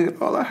 Back then,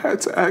 all I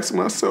had to ask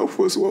myself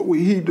was, what would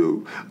he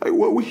do? Like,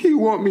 what would he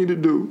want me to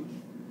do?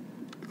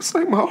 It's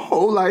like my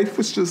whole life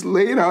was just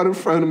laid out in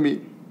front of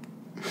me.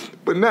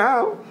 But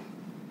now,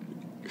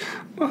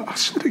 I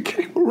should have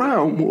came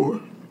around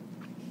more.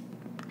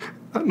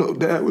 I know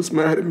Dad was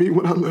mad at me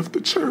when I left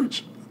the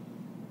church.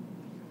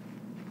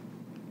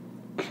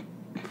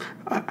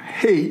 I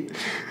hate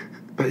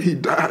that he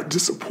died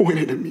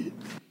disappointed in me.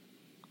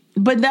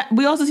 But that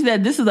we also see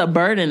that this is a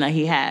burden that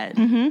he had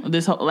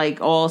this whole,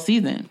 like all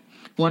season.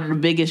 One of the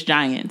biggest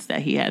giants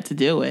that he had to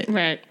deal with.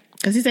 Right.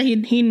 Because he said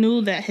he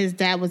knew that his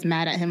dad was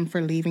mad at him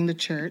for leaving the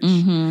church.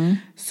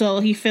 So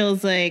he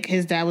feels like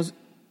his dad was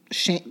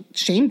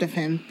shamed of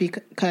him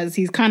because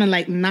he's kind of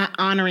like not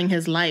honoring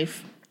his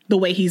life the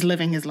way he's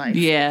living his life.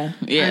 Yeah.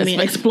 I mean,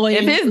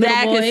 exploiting If his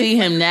dad little could boys. see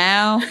him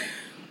now,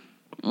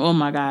 oh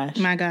my gosh.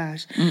 My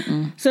gosh.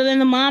 So then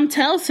the mom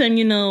tells him,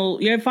 you know,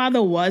 your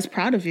father was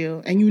proud of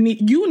you and you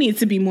need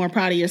to be more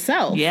proud of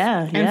yourself.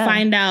 Yeah, And yeah.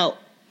 find out,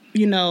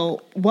 you know,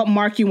 what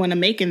mark you want to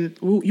make and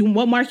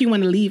what mark you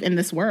want to leave in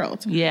this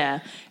world. Yeah.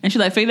 And she's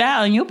like, figure that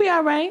out and you'll be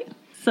all right.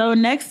 So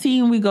next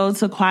scene, we go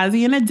to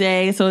Kwasi and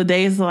Ade. So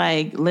Ade's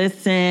like,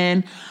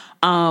 listen,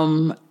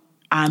 I'm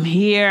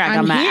here. I got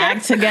I'm my here.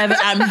 act together.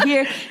 I'm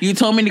here. You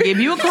told me to give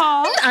you a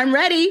call I'm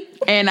ready.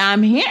 and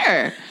I'm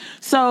here.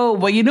 So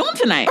what you doing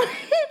tonight?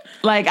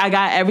 Like, I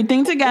got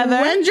everything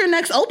together. When's your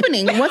next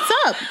opening? What's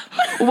up?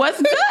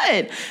 What's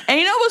good? And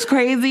you know what's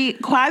crazy?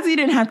 Kwasi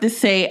didn't have to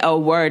say a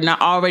word, and I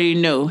already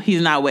knew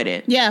he's not with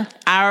it. Yeah.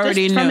 I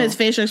already Just knew. from his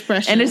facial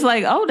expression. And it's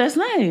like, oh, that's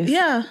nice.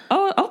 Yeah.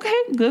 Oh, okay,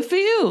 good for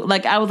you.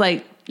 Like, I was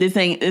like, this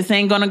ain't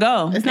gonna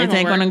go. It's not This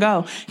ain't gonna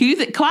gonna go.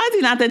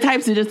 Kwasi not the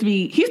type to just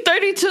be. He's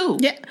 32.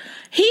 Yeah.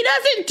 He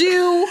doesn't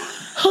do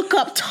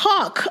hookup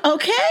talk,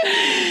 okay?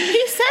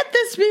 He said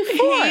this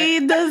before.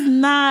 He does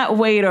not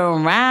wait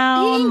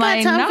around. He ain't got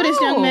like, time no. for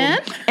this young man.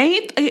 And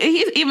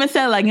he even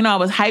said, like, you know, I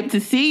was hyped to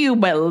see you,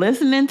 but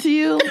listening to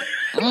you,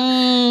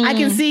 I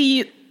can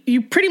see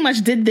you pretty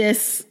much did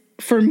this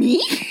for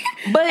me,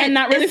 but and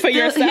not really it's for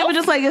still- yourself. He was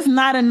just like, it's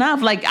not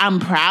enough. Like, I'm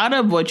proud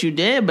of what you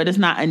did, but it's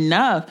not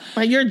enough.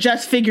 Like you're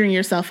just figuring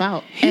yourself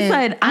out. He And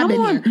said, I've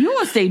been here. you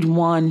on stage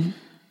 1.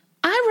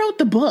 I wrote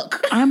the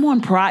book. I'm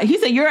on pride. He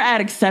said, you're at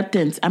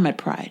acceptance. I'm at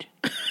pride.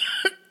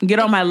 Get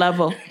on my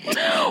level.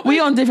 We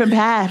on different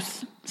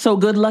paths. So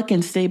good luck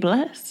and stay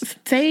blessed.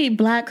 Stay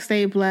black,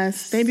 stay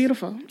blessed, stay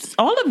beautiful.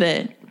 All of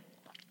it.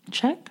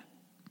 Check.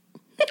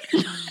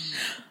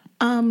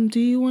 Do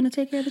you want to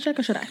take care of the check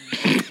or should I?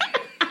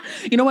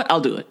 You know what? I'll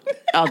do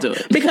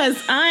it.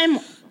 Because I'm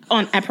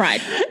at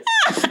Pride.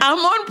 I'm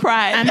on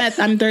Pride.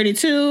 I'm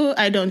 32.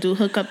 I don't do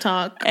hookup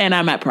talk. And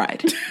I'm at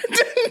Pride.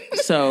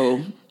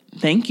 So,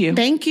 thank you.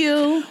 Thank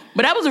you.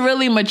 But that was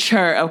really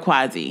mature of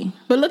Quasi.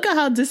 But look at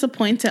how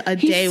disappointed a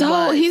day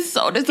was. He's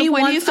so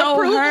disappointed. He's so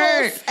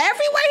hurt.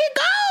 Everywhere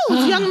he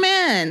goes, young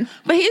man.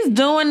 But he's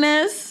doing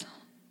this.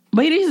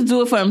 But he needs to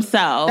do it for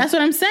himself. That's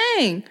what I'm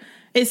saying.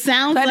 It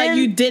sounds like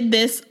you did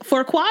this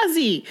for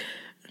Quasi.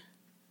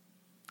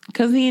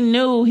 Because he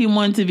knew he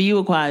wanted to be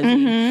with Quasi.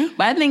 Mm-hmm.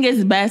 But I think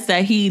it's best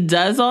that he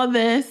does all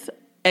this,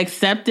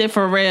 accept it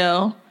for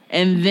real,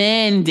 and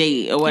then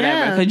date or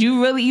whatever. Because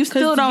you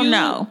still don't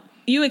know.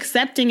 You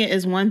accepting it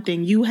is one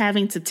thing. You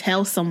having to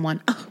tell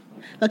someone, oh,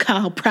 look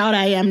how proud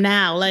I am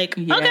now. Like,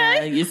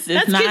 okay, it's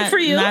that's cute for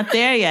you. Not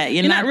there yet.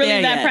 You're not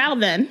really that yet. proud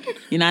then.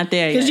 You're not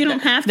there yet. Because you don't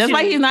have to. That's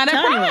why he's not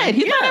at Pride.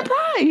 He's not at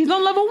Pride. He's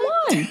on level 1.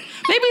 Maybe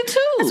 2.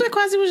 That's why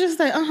Quasi was just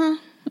like,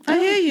 I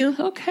hear you.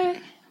 Okay.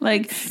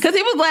 Like, because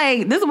he was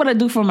like, this is what I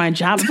do for my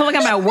job. I feel like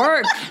I'm at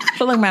work.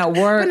 But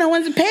no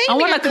one's paying me. I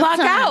want to clock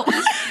out.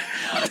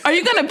 Are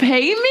you going to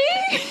pay me?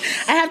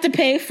 I have to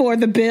pay for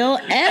the bill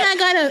and I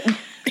got to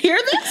hear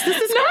this? This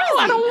is no, crazy.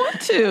 I don't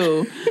want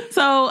to.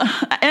 So,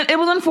 and it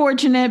was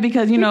unfortunate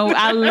because,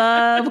 I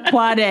love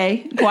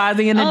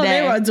Quasi in the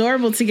day. They were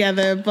adorable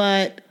together,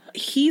 but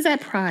he's at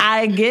Pride.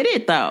 I get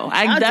it, though.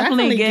 I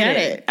definitely get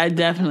it. I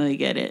definitely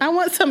get it. I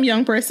want some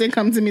young person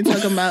come to me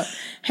talking about,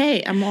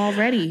 hey, I'm all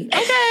ready.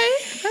 Okay,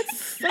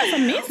 that's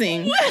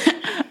amazing.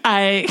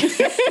 I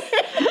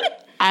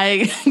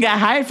got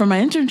hired for my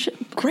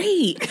internship.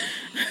 Great.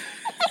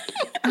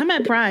 I'm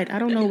at Pride. I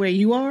don't know where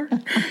you are.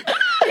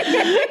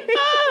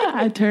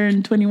 I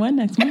turned 21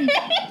 next month.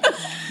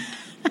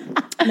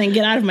 And then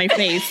get out of my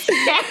face.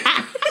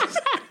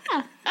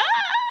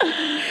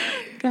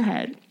 Go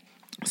ahead.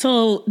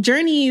 So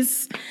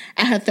Journey's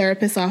at her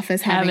therapist's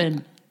office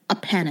having a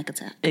panic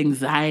attack.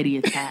 Anxiety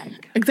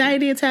attack.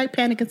 Anxiety attack,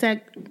 panic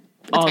attack.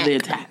 All the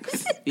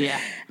attacks. Yeah.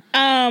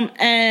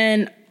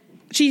 And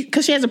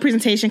because she has a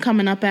presentation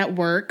coming up at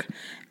work,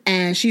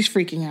 and she's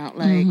freaking out.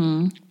 Like,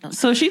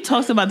 So she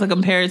talks about the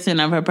comparison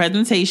of her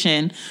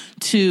presentation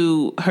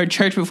to her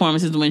church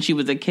performances when she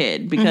was a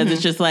kid, because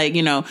it's just like,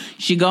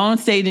 she go on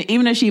stage, and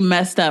even if she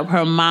messed up,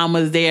 her mom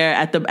was there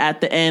at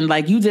the end,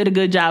 like, you did a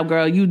good job,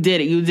 girl. You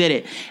did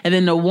it. And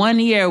then the one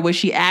year where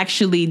she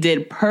actually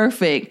did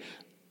perfect,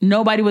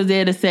 nobody was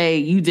there to say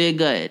you did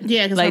good.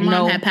 Yeah, because her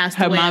mom had passed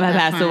away. Her mom had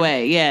passed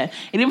away. Yeah,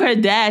 and even her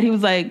dad, he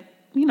was like,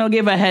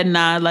 gave her a head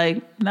nod,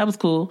 like, that was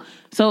cool.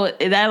 So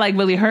that, like,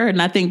 really hurt.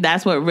 And I think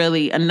that's what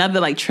really, another,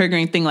 like,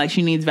 triggering thing, like,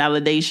 she needs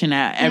validation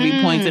at every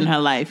point in her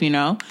life,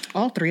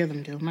 All 3 of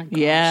them do. My gosh.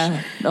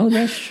 Yeah. Oh,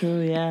 that's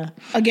true, yeah.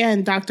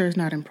 Again, doctor is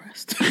not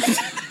impressed.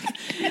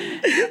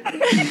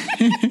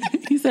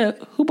 He said,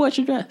 who bought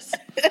your dress?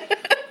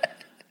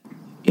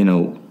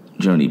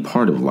 Journey,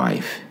 part of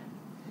life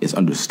is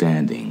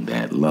understanding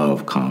that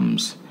love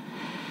comes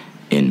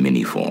in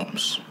many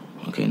forms.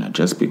 Okay, now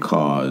just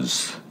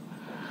because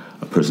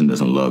a person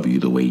doesn't love you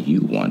the way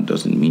you want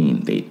doesn't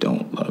mean they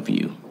don't love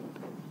you.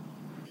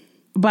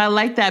 But I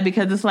like that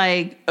because it's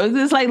like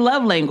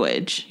love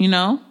language,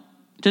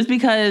 Just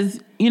because,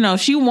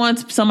 she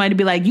wants somebody to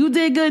be like, you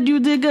did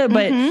good.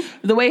 But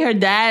the way her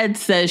dad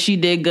says she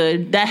did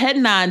good, that head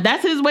nod,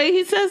 that's his way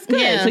he says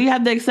good. Yeah. So you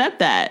have to accept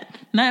that.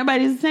 Not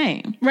everybody's the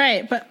same.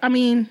 Right. But, I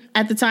mean,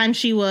 at the time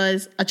she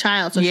was a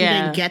child, so she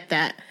didn't get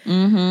that.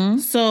 Mm-hmm.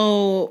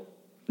 So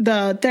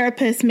the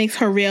therapist makes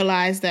her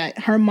realize that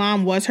her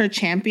mom was her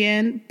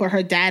champion, but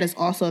her dad is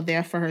also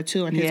there for her,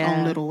 too, in his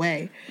own little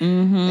way.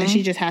 Mm-hmm. And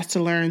she just has to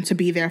learn to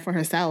be there for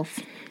herself.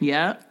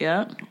 Yep.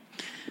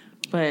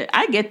 But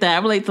I get that.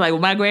 I relate to, like,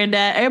 with my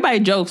granddad.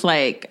 Everybody jokes,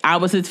 like, I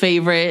was his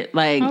favorite.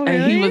 Like,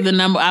 really? He was the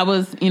number. I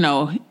was,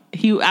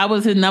 I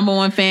was his number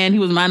 1 fan. He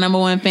was my number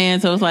 1 fan.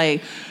 So it's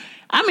like,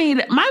 I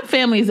mean, my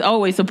family is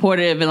always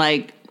supportive and,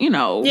 like,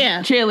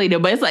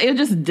 cheerleader. But it's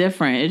just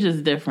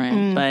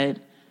different. But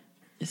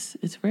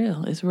it's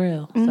real. It's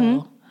real.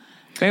 So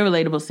very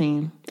relatable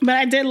scene. But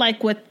I did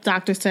like what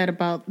Doctor said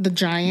about the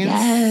giants.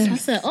 Yes. I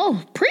said,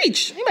 oh,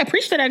 preach. You might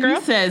preach to that girl.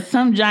 He said,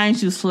 some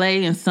giants you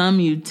slay and some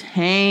you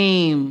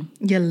tame.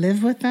 You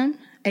live with them,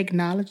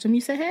 acknowledge them.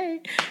 You say,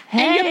 hey.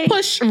 And you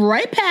push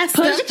right past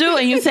them. Push through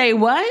and you say,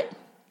 what?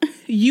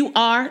 You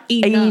are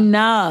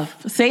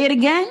enough. Say it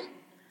again.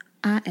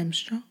 I am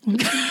strong. Do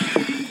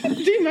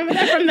you remember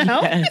that from The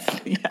Help? Yes.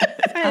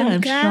 I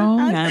am strong.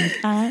 I'm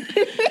kind.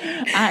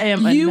 I am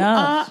enough. You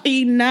are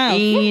enough.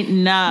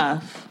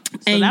 Enough.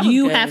 So and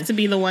you have to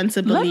be the one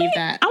to believe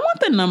that. I want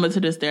the number to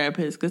this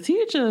therapist because he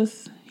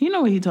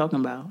know what he's talking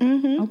about.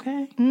 Mm-hmm.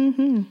 Okay.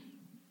 Mm-hmm.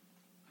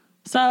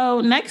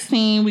 So next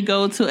scene, we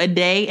go to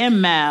Ade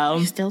and Mel.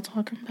 You still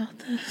talking about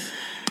this?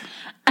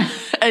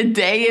 A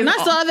day is When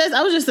I saw this,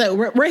 I was just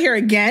like, we're here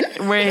again.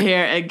 We're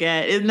here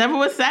again. It never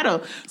was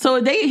settled. So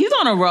a day, he's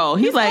on a roll.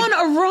 He's like, on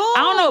a roll. I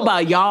don't know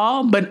about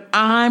y'all, but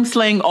I'm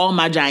slaying all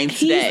my giants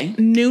today.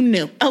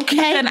 New. Okay,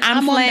 said,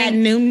 I'm on that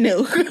slaying-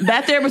 new.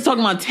 That therapist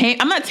talking about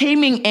I'm not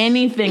taming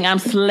anything. I'm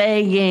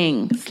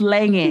slaying.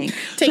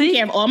 Taking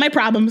care of all my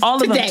problems all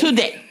today. of them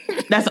today.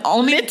 That's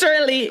only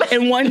Literally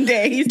in one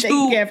day, he's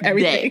taking care of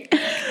everything.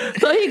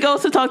 So he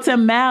goes to talk to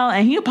Mel,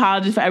 and he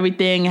apologizes for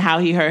everything, how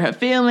he hurt her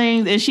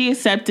feelings, and she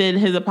accepted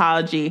his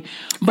apology.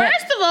 But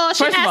First of all,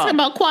 she asked him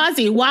about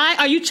Quasi. Why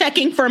are you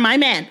checking for my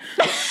man?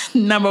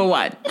 Number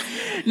one.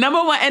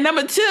 And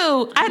number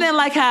two, I didn't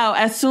like how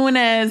as soon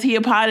as he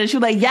apologized, she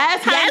was like,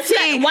 yes,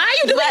 Hunty. Why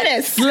are you doing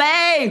this?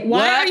 Slay.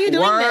 Why are you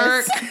doing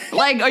this?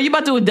 Like, are you about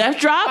to do a death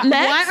drop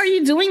next? Why are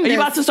you doing this? Are you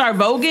about to start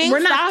voguing? We're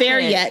not Stop there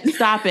it. yet.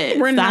 Stop it.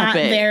 We're Stop not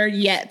it. there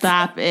yet.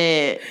 Stop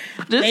it.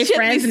 This They shit be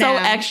friends so now,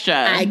 extra.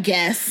 I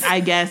guess.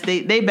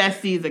 They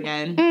besties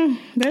again.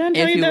 They didn't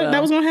tell If you you will.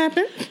 that was going to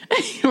happen?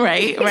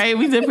 right.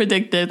 We did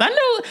predict this. I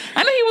knew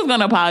he was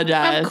gonna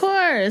apologize. Of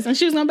course. And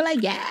she was going to be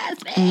like, yes,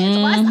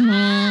 bitch,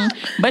 what's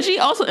up? But she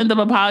also ended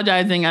up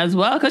apologizing as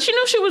well because she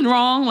knew she was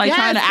wrong, like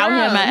trying to out him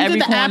at You every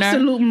did the corner.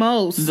 absolute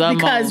most. The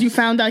because most. you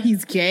found out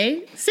he's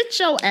gay. Sit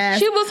your ass.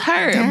 She was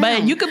hurt, down.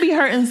 but you could be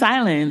hurt in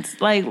silence.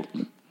 Like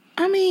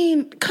I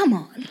mean, come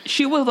on.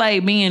 she was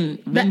like being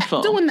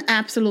vengeful. Doing the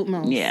absolute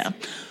most. Yeah.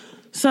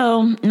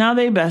 So now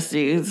they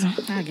besties.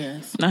 I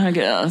guess. I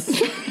guess.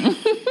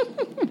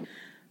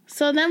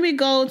 So then we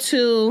go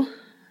to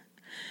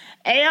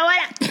Ayo,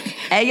 what up?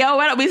 Hey, yo,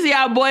 what up? We see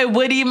our boy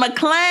Woody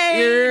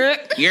McClain.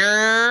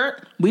 Yeah.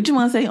 We just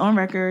want to say on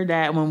record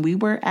that when we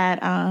were at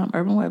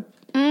Urban Web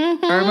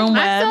Mm-hmm. Urban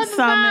I Web saw the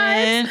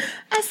Summit. vibes.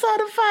 I saw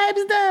the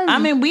vibes then. I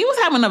mean, we was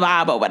having a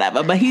vibe or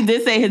whatever, but he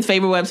did say his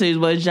favorite web series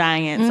was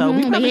Giant. So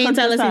we but he didn't looked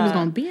tell this us he was up.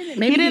 going to be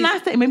in it. He did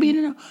not say. Maybe he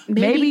didn't know.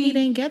 Maybe he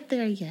didn't get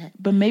there yet.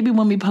 But maybe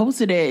when we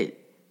posted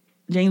it,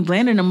 James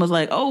Blandon was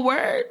like, "Oh,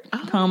 word,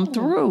 come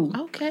through."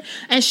 Okay.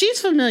 And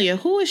she's familiar.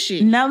 Who is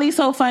she? Nelly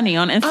So Funny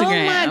on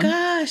Instagram. Oh my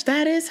gosh,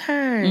 that is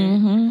her.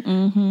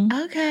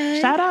 Okay.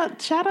 Shout out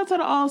to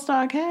the All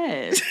Star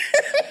cast.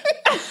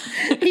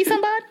 He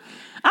somebody?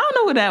 I don't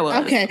know who that was.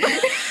 Okay.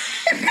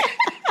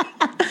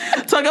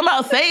 Talking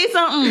about say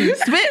something,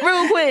 spit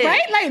real quick.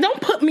 Right? Like, don't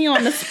put me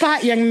on the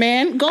spot, young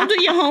man. Go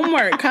do your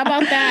homework. How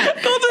about that?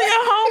 Go do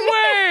your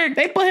homework.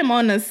 They put him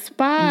on the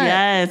spot.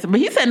 Yes, but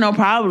he said no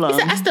problem. He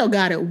said, I still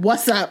got it.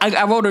 What's up?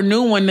 I wrote a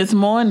new one this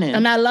morning.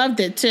 And I loved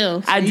it too.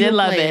 So I did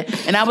love play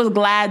it. And I was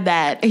glad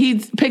that he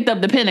picked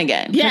up the pen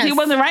again. Because Yes. he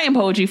wasn't writing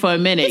poetry for a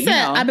minute. He said,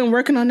 I've been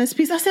working on this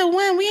piece. I said,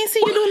 when? We ain't see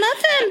you do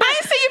nothing. I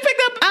ain't see you pick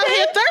up the Out pen.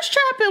 here thirst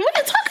trapping. What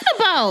are you talking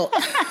about?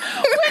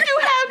 When you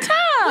have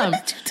time?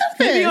 When did you do this?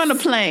 Maybe on the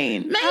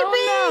plane.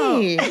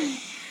 Maybe.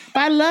 But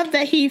I love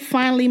that he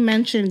finally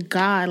mentioned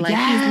God. Like,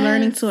 he's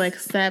learning to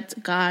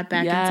accept God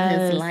back into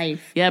his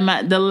life.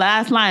 Yeah, the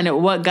last line,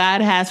 what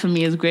God has for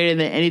me is greater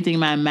than anything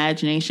my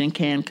imagination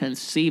can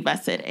conceive. I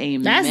said,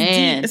 amen. That's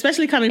deep,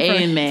 especially coming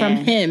from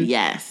him.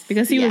 Yes.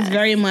 Because he was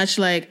very much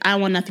like, I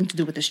want nothing to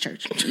do with this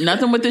church.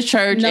 Nothing with this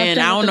church, Nothing and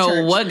I don't with the know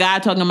church. what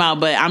God talking about,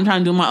 but I'm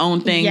trying to do my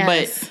own thing.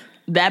 Yes.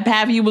 But that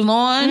path he was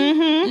on,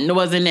 it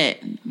wasn't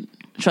it.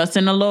 Trust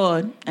in the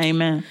Lord.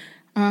 Amen.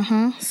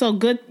 So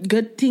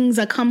good things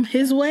that come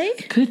his way.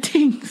 Good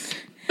things.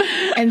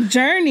 And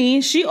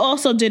Journey, she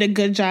also did a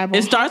good job.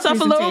 It starts off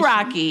a little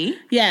rocky.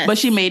 Yes. But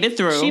she made it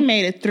through. She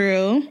made it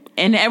through.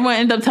 And everyone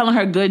ended up telling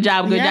her good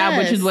job,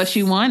 which is what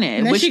she wanted.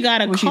 And then which, she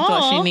got a which call she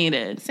thought she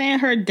needed. saying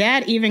her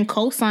dad even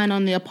co-signed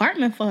on the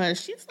apartment for her.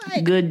 She's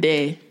like, Good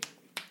day.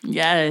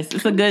 Yes,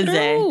 it's a good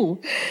day. ooh.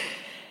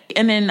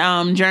 And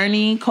then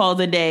Journey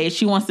called a day.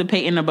 She wants the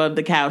painting above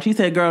the couch. He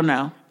said, girl,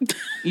 no.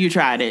 You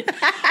tried it.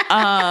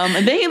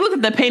 And then he looked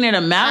at the painting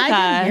of Malachi.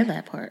 I didn't hear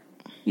that part.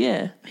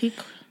 Yeah.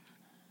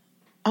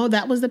 Oh,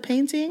 that was the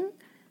painting?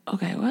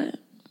 Okay, what?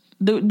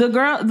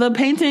 The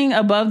painting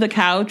above the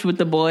couch with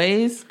the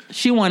boys,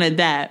 she wanted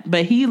that.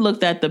 But he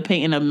looked at the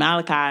painting of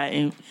Malachi,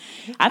 and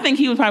I think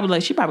he was probably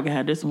like, she probably could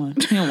have this one.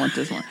 He don't want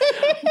this one.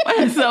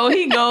 So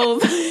he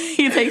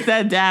takes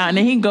that down, and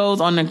then he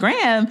goes on the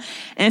gram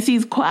and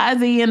sees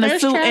Quasi in the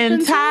suit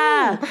and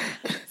tie.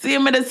 See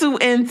him in the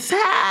suit and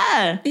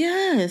tie.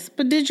 Yes,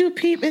 but did you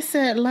peep? It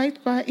said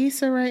liked by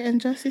Issa Rae and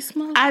Jussie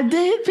Smollett. I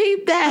did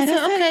peep that. I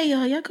said, okay,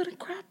 y'all gonna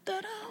crop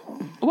that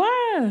out.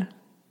 Why?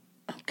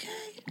 Okay.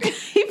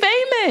 He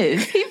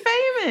famous.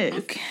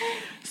 Okay.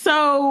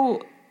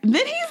 So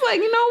then he's like,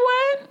 you know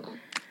what?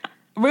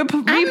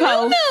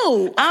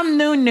 Repost. I'm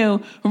new.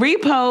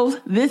 Repost.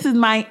 This is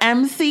my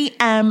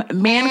MCM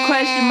Man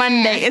Crush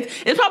Monday.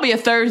 It's probably a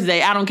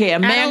Thursday. I don't care.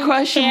 Man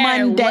Crush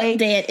Monday. What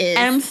day it is.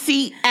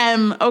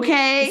 MCM.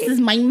 Okay. This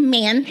is my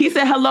man. He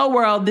said, "Hello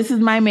world. This is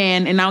my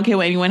man," and I don't care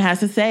what anyone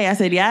has to say. I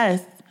said,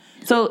 "Yes."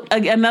 So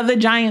another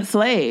giant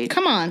slave.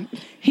 Come on.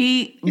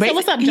 He said,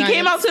 "What's up, He Giants?"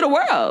 came out to the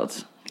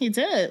world He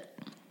did.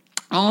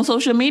 on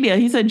social media.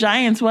 He said,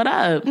 "Giants, what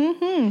up?"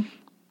 Mm-hmm.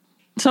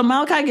 So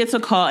Malachi gets a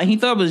call, and he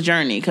thought it was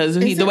Journey because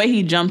the way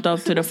he jumped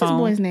up to the phone.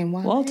 What's his boy's name?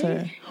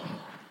 Walter.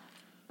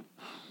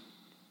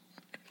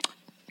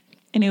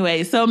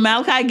 Anyway, so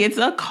Malachi gets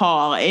a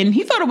call, and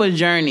he thought it was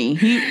Journey.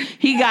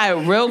 He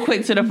got real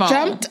quick to the phone.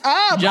 Jumped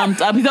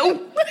up. He's like, "Ooh."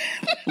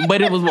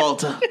 But it was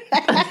Walter.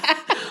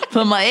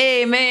 So I'm like,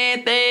 "Hey,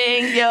 man,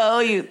 thanks, yo.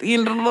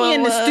 You know, He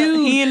in the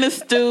stew. He in the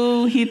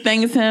stew. He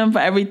thanks him for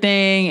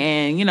everything,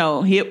 and you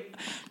know,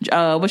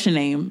 what's your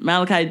name?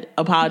 Malachi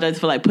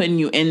apologized for like putting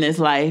you in this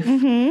life.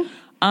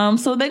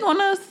 So they're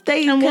gonna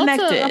stay And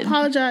connected. Walter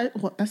apologized.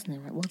 What? That's the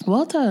name, right?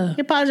 Walter.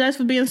 He apologized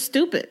for being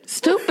stupid.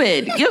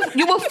 Stupid. You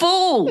a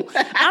fool.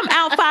 I'm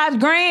out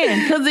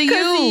 $5,000 because of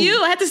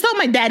you. I had to sell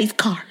my daddy's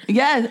car.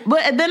 Yes,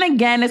 but then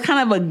again, it's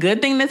kind of a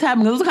good thing this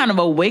happened. It was kind of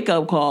a wake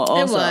up call.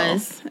 Also.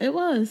 It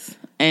was.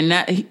 And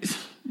that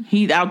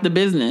he's out the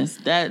business.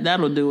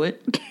 That'll do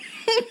it.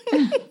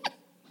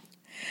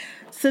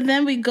 So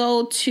then we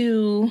go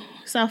to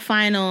it's our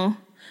final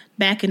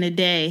back in the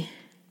day.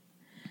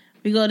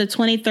 We go to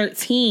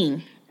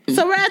 2013.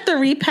 So we're at the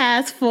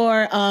repast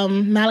for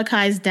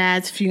Malachi's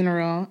dad's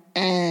funeral,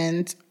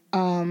 and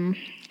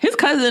his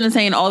cousin is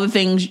saying all the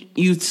things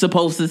you're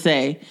supposed to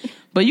say,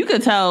 but you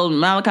could tell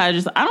Malachi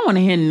just, I don't want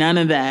to hear none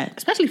of that,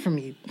 especially from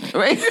you.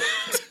 Right?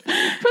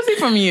 Especially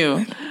from you.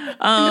 In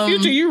the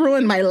future, you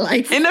ruined my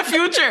life. In the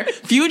future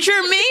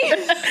me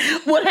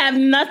would have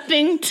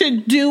nothing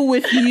to do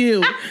with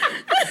you.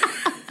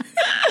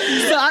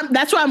 So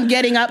that's why I'm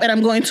getting up and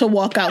I'm going to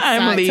walk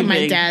outside to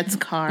my dad's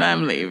car.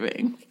 I'm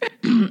leaving.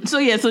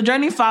 So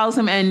Journey follows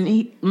him,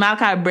 and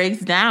Malachi breaks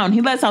down.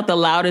 He lets out the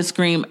loudest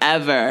scream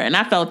ever, and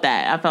I felt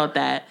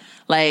that.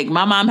 Like,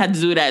 my mom had to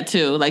do that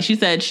too. Like, she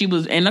said she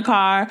was in the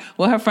car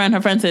with her friend.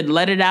 Her friend said,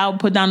 let it out,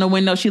 put down the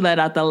window. She let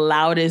out the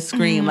loudest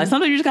scream. Like,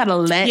 sometimes you just gotta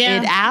let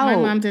it out. My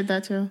mom did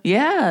that too.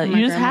 Yeah,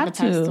 you just have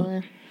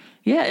to.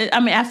 Yeah, I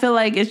mean, I feel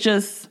like it's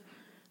just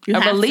a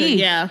relief.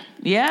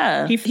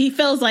 Yeah. He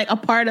feels like a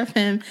part of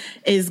him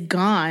is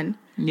gone.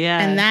 Yeah.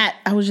 And that,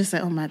 I was just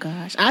like, oh my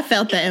gosh. I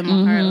felt that in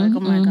my heart. Like, oh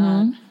my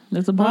God.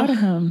 There's a part of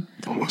him.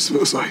 Almost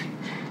feels like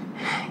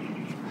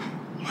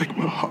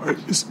my heart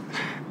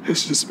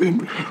it's just been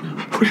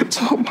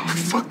ripped out my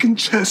fucking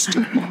chest.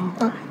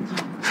 Fuck,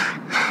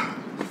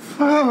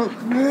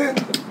 man.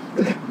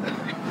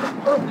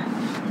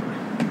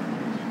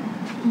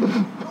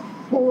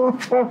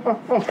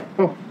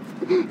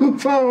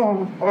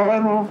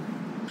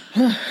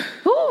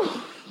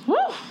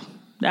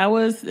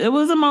 It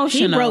was emotional.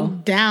 He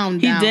broke down.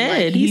 He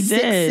did. Like, he's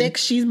 6'6",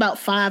 she's about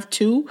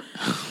 5'2".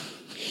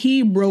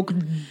 He broke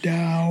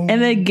down.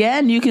 And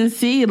again, you can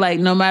see, like,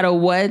 no matter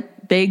what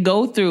they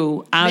go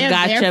through, I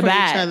got your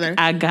back.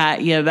 I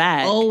got your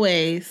back.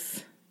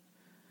 Always.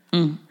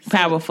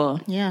 Powerful.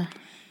 Yeah.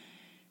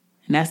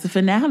 And that's the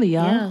finale,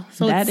 y'all. Yeah.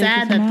 So it's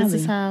sad that this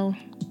is how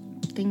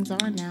things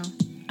are now.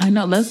 I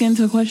know. Let's get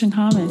into question,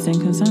 comments,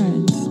 and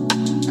concerns.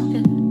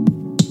 Okay.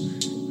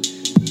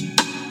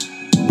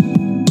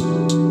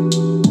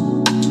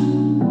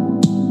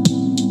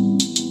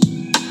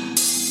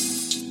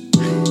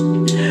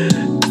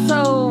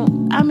 So,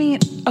 I mean,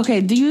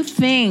 okay, do you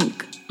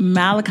think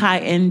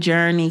Malachi and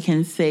Journey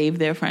can save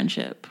their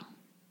friendship?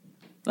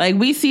 Like,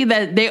 we see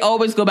that they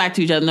always go back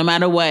to each other no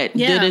matter what.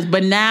 Yeah.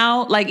 But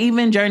now, like,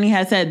 even Journey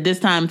has said this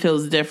time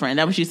feels different.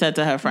 That's what she said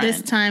to her friend.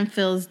 This time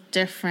feels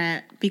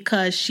different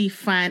because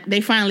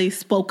they finally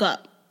spoke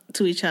up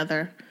to each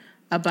other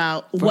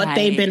about what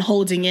they've been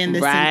holding in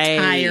this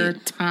entire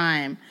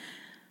time.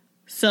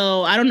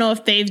 So I don't know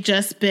if they've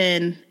just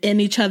been in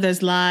each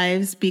other's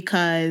lives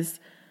because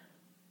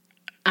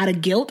out of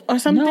guilt or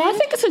something. No, I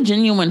think it's a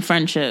genuine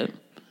friendship.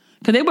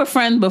 Because they were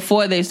friends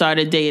before they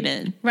started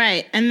dating.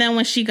 Right. And then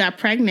when she got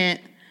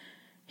pregnant,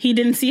 he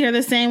didn't see her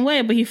the same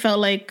way, but he felt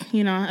like,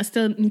 I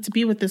still need to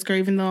be with this girl,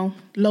 even though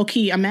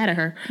low-key I'm mad at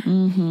her.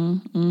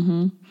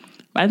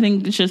 I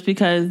think it's just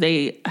because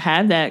they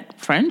have that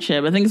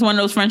friendship. I think it's one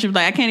of those friendships,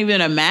 like, I can't even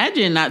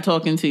imagine not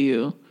talking to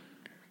you.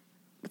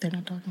 But they're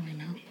not talking right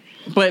now.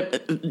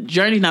 But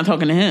Journey's not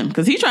talking to him.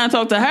 Because he's trying to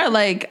talk to her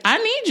like, I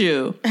need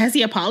you. Has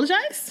he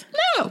apologized?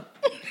 No.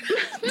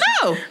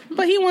 No.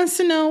 But he wants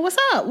to know, what's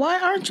up? Why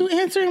aren't you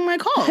answering my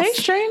calls? Hey,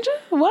 stranger.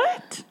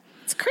 What?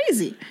 It's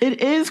crazy. It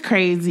is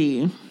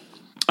crazy.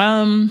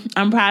 I'm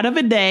proud of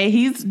Ade.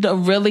 He's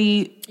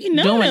really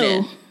doing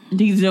it.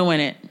 He's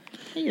doing it.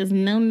 He is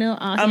no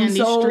out I'm here in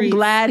so these streets.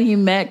 glad he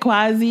met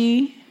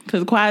Quasi.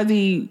 Because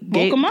Quasi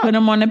put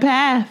him on the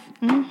path.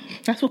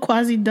 That's what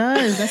Quasi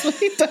does. That's what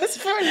he does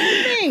for a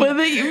living. But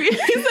he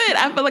said,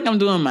 I feel like I'm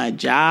doing my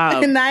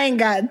job. And I ain't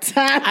got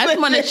time. I just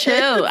want to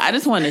chill. I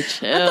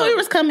thought he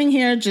was coming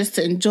here just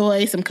to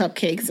enjoy some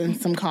cupcakes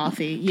and some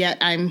coffee. Yet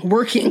I'm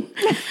working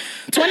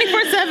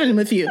 24/7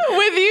 with you.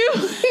 With you?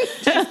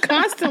 Just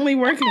constantly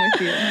working with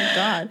you. Oh my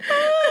God.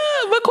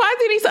 But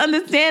Quasi needs to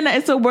understand that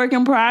it's a work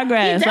in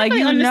progress. He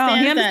he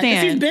understands. that,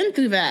 'cause he's been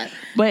through that.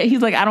 But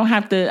he's like, I don't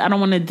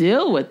want to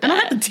deal with that. I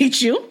don't have to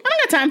teach you. I don't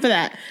got time for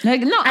that.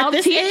 Like, no, I'll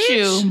teach age?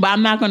 you, but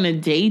I'm not going to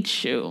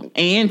date you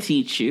and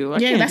teach you. I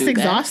can't that's do that.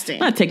 exhausting.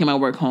 I'm not taking my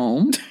work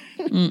home.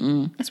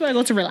 That's where I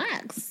go to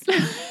relax.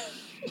 I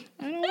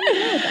don't want to do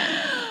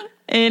that.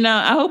 And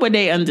I hope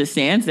Ade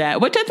understands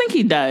that, which I think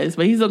he does,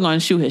 but he's still going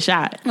to shoot his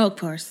shot. Oh, of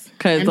course.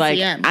 Because, like,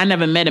 MCM. I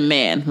never met a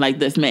man like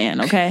this man,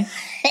 okay?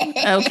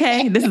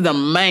 Okay? This is a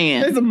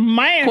man. It's a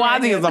man.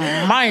 Quasi is a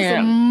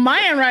man.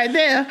 Man right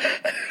there.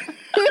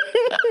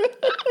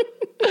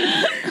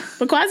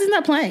 But Quasi's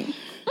not playing.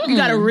 You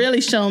got to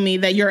really show me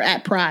that you're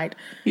at Pride.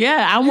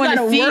 Yeah, I want to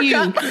gotta see work you.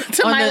 up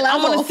to my I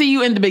level. want to see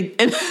you in the big...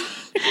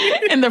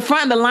 in the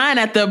front of the line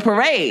at the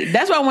parade.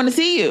 That's where I want to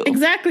see you.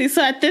 Exactly.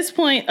 So at this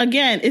point,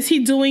 again, is he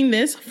doing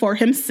this for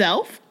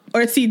himself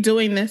or is he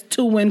doing this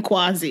to win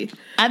Quasi?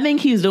 I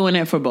think he's doing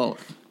it for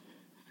both.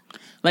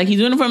 Like, he's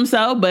doing it for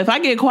himself, but if I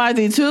get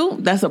Quasi too,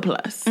 that's a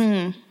plus.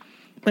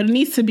 But it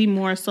needs to be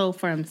more so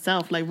for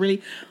himself. Like,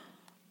 really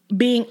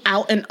being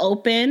out and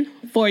open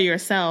for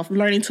yourself,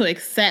 learning to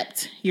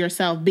accept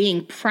yourself,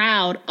 being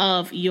proud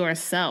of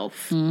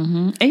yourself.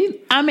 And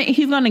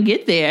he's going to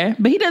get there,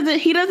 but he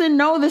doesn't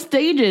know the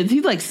stages.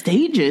 He's like,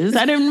 stages?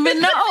 I didn't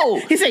even know.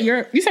 He said,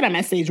 you said I'm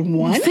at stage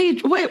 1?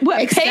 Stage, wait,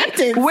 what?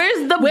 Acceptance.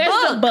 Where's the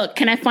the book?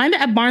 Can I find it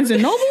at Barnes &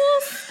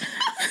 Nobles?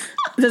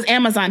 Does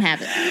Amazon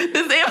have it?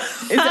 Is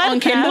it on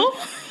Kindle?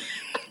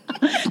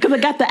 Because I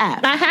got the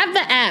app. I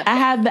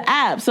have the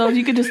app. So if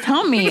you could just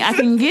tell me, I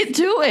can get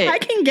to it. I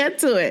can get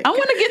to it. I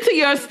want to get to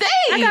your stage.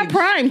 I got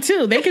Prime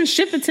too. They can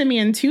ship it to me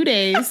in 2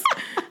 days.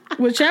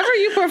 Whichever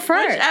you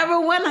prefer.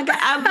 Whichever one. I live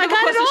got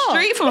across it the all.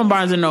 street from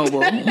Barnes & Noble.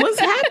 What's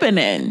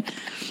happening?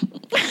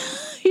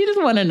 He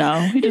just want to know.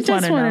 He just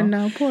want to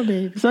know. Poor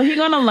baby. So he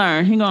going to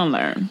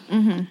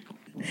learn.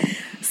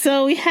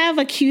 So we have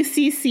a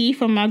QCC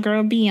from my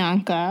girl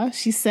Bianca.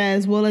 She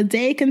says, will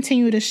Ade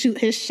continue to shoot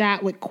his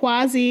shot with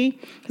Quasi?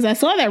 Because I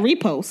saw that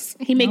repost.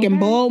 He making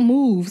bold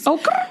moves.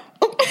 Okay.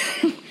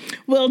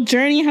 Will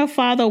Journey and her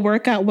father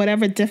work out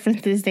whatever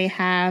differences they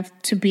have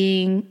to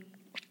being...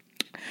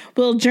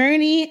 Will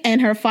Journey and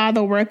her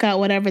father work out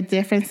whatever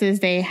differences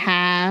they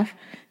have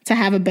to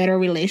have a better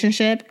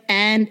relationship?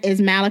 And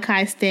is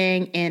Malachi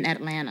staying in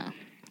Atlanta?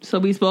 So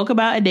we spoke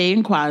about Ade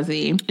and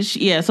Quasi.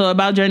 So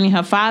about Journey and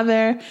her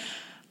father...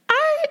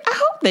 I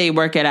hope they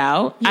work it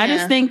out. Yeah. I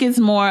just think it's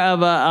more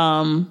of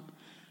a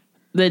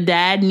the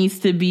dad needs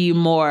to be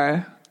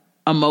more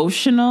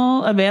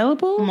emotionally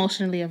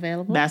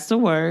available. That's the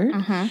word.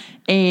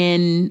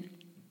 And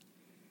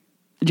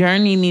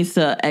Journey needs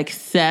to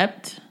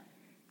accept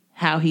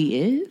how he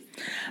is.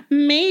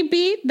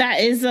 Maybe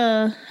that is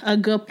a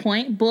good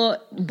point,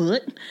 but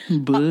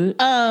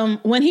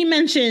when he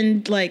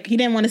mentioned, like, he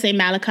didn't want to say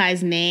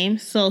Malachi's name,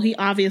 so he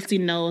obviously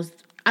knows.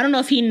 I don't know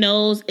if he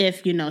knows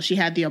if, she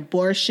had the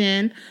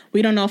abortion.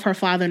 We don't know if her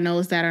father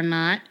knows that or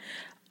not.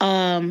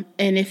 And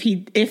if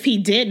he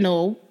did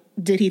know,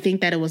 did he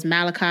think that it was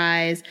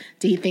Malachi's?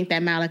 Did he think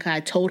that Malachi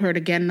told her to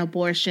get an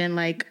abortion?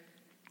 Like,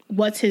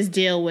 what's his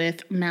deal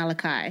with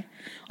Malachi?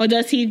 Or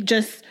does he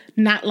just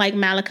not like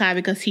Malachi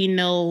because he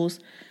knows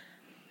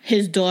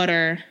his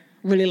daughter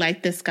really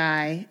liked this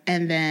guy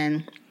and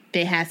then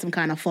they had some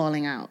kind of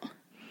falling out?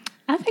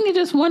 I think it's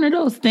just one of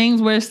those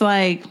things where it's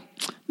like,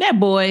 that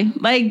boy,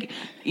 like,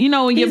 when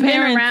your He's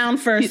parents been around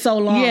for so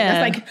long.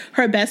 Yeah. That's like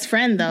her best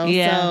friend, though.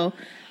 Yeah. So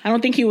I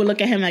don't think he would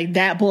look at him like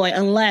that boy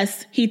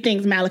unless he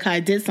thinks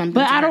Malachi did something.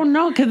 But to I her. don't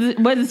know,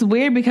 but it's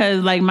weird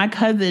because, like, my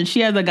cousin,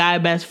 she has a guy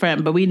best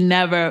friend, but we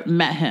never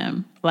met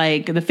him.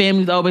 Like, the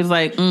family's always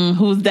like,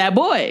 who's that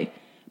boy?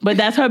 But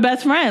that's her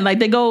best friend. Like,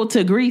 they go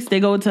to Greece. They're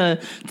about to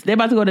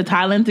go to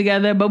Thailand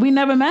together, but we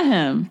never met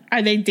him.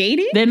 Are they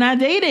dating? They're not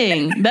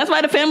dating. That's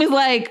why the family's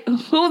like,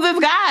 who's this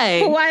guy?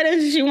 But why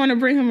does she want to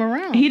bring him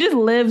around? He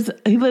lives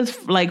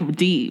like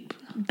deep.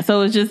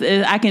 So it's just,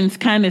 I can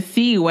kind of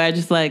see where I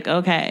just like,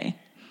 okay.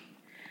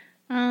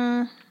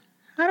 I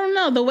don't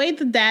know. The way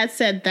the dad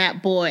said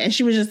that boy, and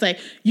she was just like,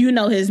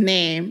 his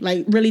name,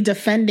 like really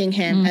defending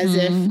him as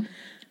if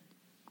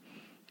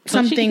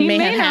something may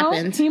have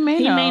happened. He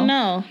may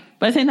know.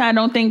 But at the same time, I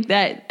don't think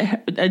that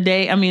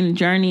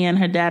Journey and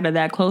her dad are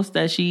that close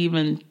that she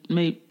even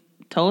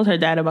told her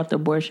dad about the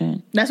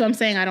abortion. That's what I'm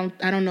saying. I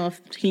don't know if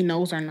he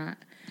knows or not.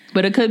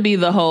 But it could be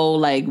the whole,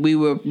 like, we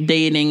were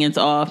dating, it's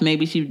off.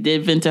 Maybe she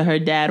did vent to her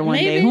dad one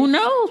day. Who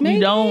knows? Maybe.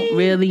 We don't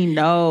really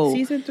know.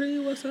 Season 3,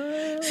 what's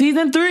up?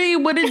 Season 3,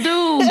 what it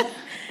do?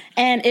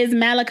 And is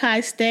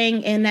Malachi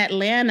staying in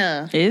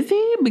Atlanta? Is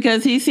he?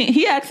 Because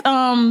he asked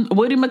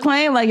Woody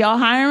McClain, like, y'all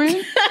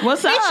hiring?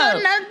 What's up? He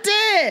shouldn't have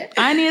did.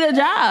 I need a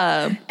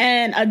job.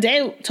 And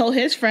Ade told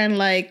his friend,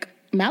 like,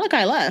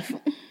 Malachi left.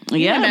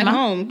 He went back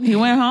home. He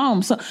went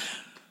home. So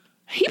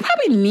he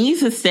probably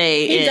needs to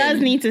stay. He does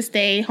need to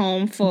stay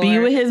home for be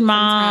with his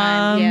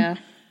mom. Yeah.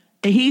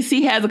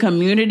 He has a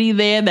community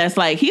there that's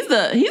like he's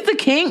the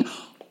king.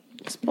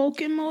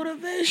 Spoken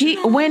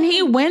motivation. When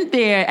he went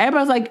there,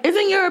 everybody's like,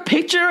 "Isn't your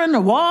picture on the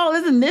wall?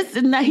 Isn't this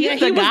and that?" He's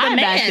the guy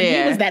back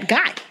there. He was that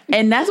guy,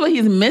 and that's what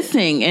he's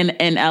missing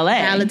in LA.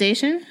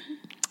 Validation.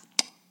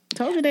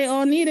 Told you they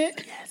all need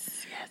it.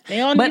 Yes.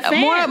 They all need fans.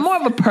 But more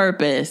of a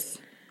purpose.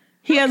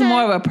 He has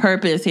more of a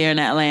purpose here in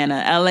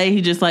Atlanta. LA,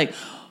 he just like,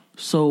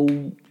 so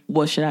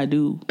what should I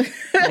do?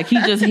 Like,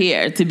 he's just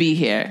here to be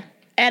here.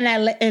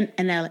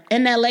 And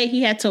in LA,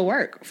 he had to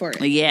work for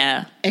it.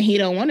 Yeah. And he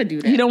don't want to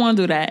do that. He don't want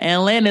to do that. And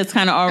Atlanta's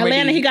kind of already...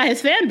 Atlanta, he got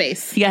his fan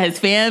base. He got his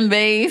fan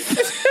base.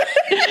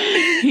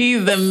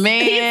 He's the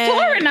man. He's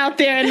touring out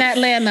there in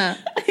Atlanta.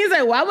 He's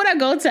like, why would I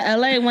go to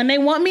LA when they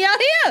want me out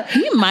here?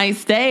 He might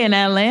stay in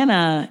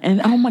Atlanta.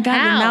 And oh my God,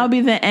 then that'll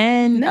be the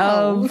end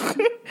of...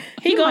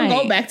 He gonna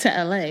go back to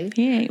LA.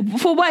 He ain't.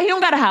 For what? He don't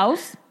got a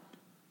house.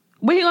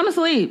 Where he gonna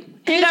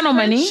sleep? He ain't got no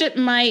money.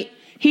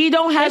 He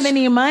don't have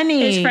any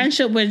money. His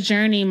friendship with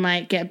Journey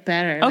might get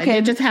better. Okay.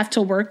 They just have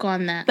to work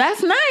on that.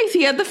 That's nice.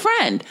 He had the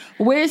friend.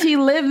 Where's he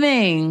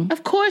living?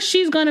 Of course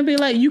she's going to be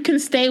like, you can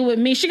stay with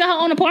me. She got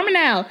her own apartment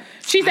now.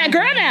 She's that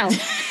girl now.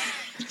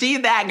 She's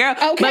that girl.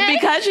 Okay. But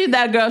because she's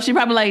that girl, she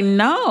probably like,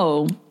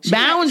 no.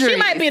 Boundaries. She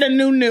might be the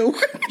new.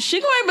 She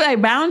going to be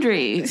like,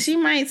 boundaries. She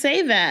might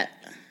say that.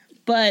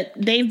 But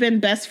they've been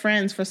best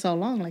friends for so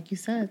long, like you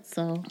said.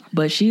 So,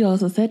 but she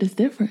also said it's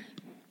different.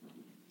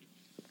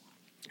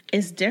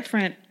 It's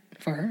different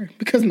for her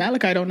because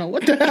Malachi don't know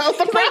what the hell's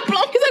the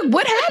problem. He's like,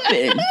 what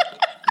happened?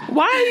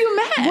 Why are you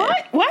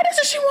mad? Why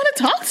doesn't she want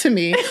to talk to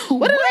me?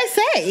 What did I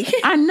say?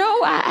 I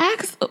know. I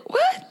asked,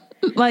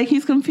 what? Like,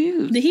 he's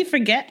confused. Did he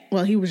forget?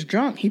 Well, he was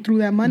drunk. He threw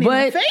that money in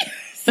my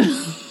face.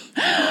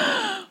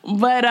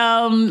 But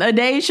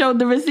Ade showed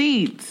the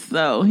receipts,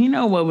 so he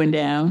know what went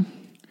down.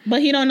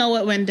 But he don't know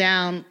what went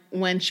down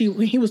when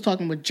he was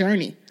talking with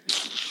Journey.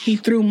 He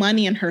threw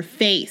money in her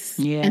face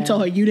and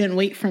told her, you didn't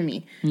wait for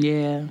me.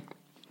 Yeah.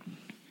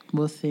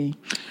 We'll see.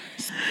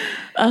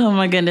 Oh,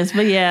 my goodness.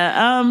 But,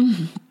 yeah,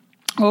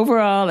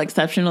 overall,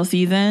 exceptional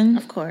season.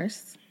 Of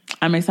course.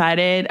 I'm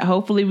excited.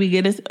 Hopefully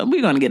we're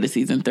going to get a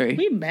season 3.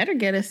 We better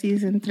get a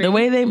season 3. The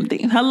way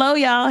hello,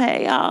 y'all.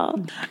 Hey,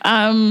 y'all.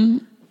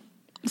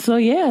 So,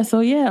 yeah.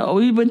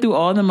 We went through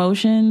all the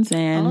emotions.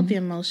 And all the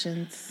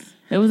emotions.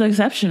 It was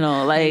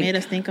exceptional. Like, it made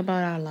us think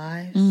about our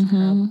lives.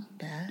 How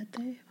bad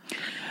they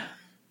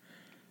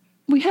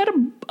we had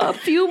a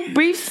few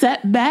brief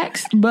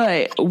setbacks,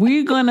 but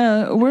we're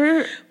gonna be all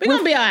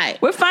right.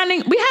 We have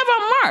our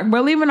mark. We're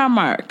leaving our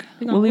mark.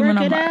 We're gonna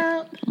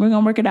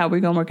work it out.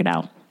 We're gonna work it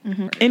out.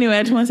 Mm-hmm. Anyway,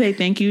 I just want to say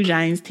thank you,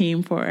 Giants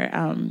team, for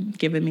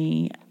giving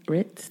me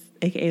Ritz,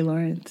 aka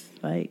Lawrence,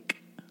 and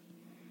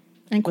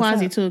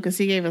Quasi too, because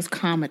he gave us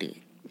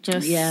comedy,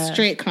 just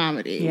straight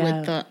comedy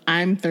with the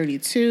I'm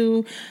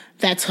 32.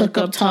 That's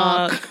hookup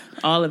talk.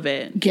 All of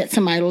it. Get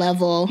to my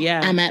level.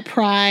 Yeah. I'm at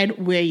Pride.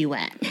 Where you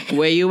at?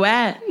 Where you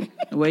at?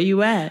 Where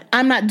you at?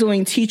 I'm not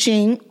doing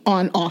teaching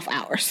on off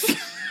hours.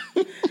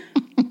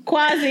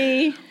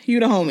 Quasi, you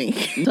the homie.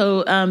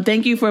 So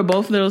thank you for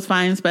both of those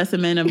fine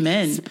specimen of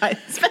men.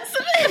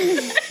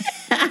 Specimen.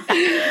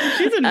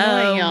 She's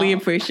annoying, y'all. We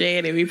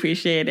appreciate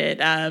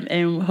it.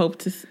 And hope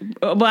to...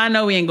 Well, I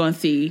know we ain't going to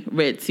see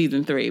Ritz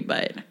season 3,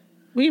 but...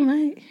 We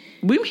might.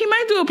 He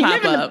might do a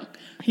pop-up.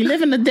 He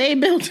live in the day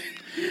building.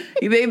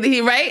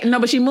 He right? No,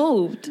 but she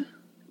moved.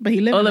 But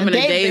he live in the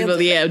day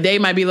building. Yeah, Day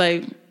might be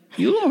like,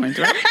 you Lawrence,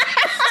 right? A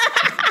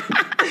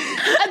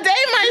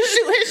Day might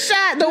shoot his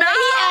shot the way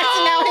he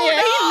acting out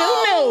here. He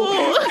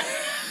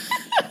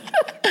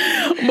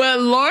knew.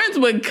 But Lawrence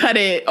would cut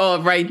it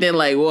off right then,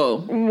 like,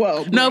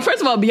 whoa. No,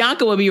 first of all,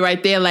 Bianca would be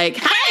right there, like,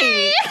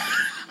 hey.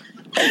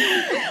 Oh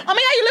my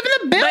God, you live in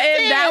the building. But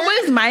if that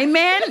was my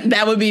man,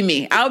 that would be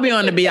me. I would be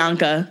on the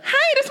Bianca.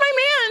 Hi, that's my man.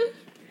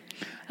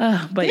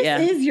 But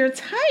this is your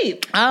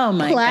type. Oh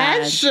my God.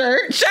 Plaid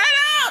shirt. Shut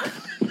up.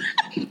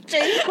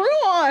 J. Crew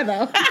on.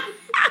 This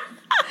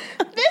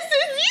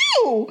is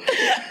you.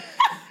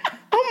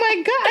 Oh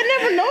my God, I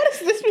never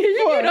noticed this before. Can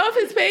you get off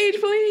his page,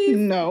 please?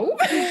 No.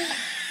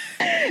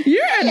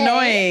 You're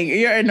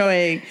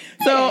annoying.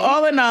 So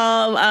all in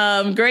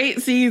all,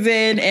 great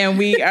season, and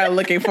we are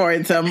looking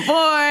forward to more.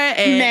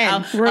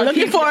 And we're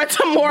looking forward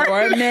to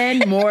more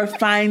men, more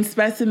fine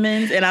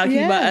specimens, and I'll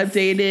keep it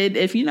updated.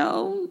 If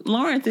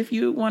Lawrence, if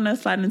you want to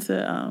slide into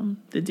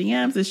the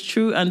DMs, it's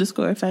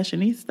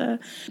true_fashionista,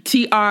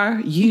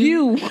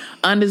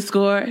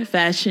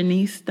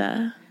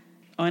 TRU_fashionista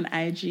on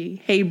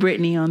IG. Hey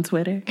Brittany on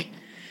Twitter.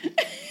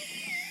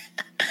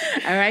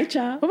 All right,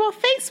 y'all. What about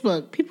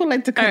Facebook? People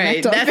like to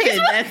connect on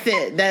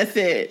Facebook. That's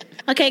it.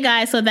 Okay,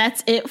 guys, so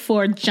that's it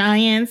for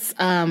Giants.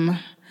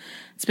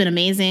 It's been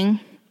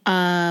amazing.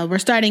 We're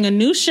starting a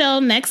new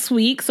show next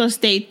week, so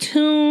stay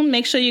tuned.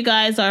 Make sure you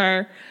guys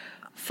are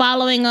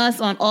following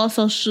us on all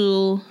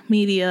social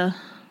media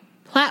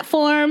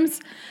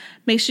platforms.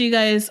 Make sure you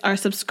guys are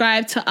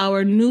subscribed to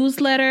our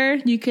newsletter.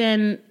 You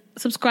can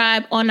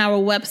subscribe on our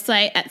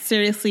website at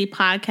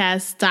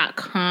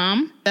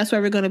seriouslypodcast.com. That's where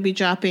we're going to be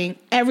dropping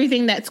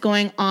everything that's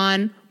going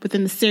on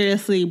within the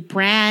Seriously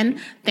brand.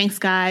 Thanks,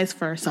 guys,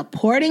 for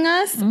supporting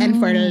us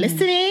and for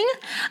listening.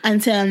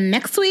 Until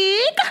next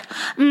week,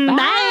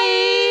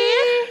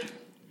 bye.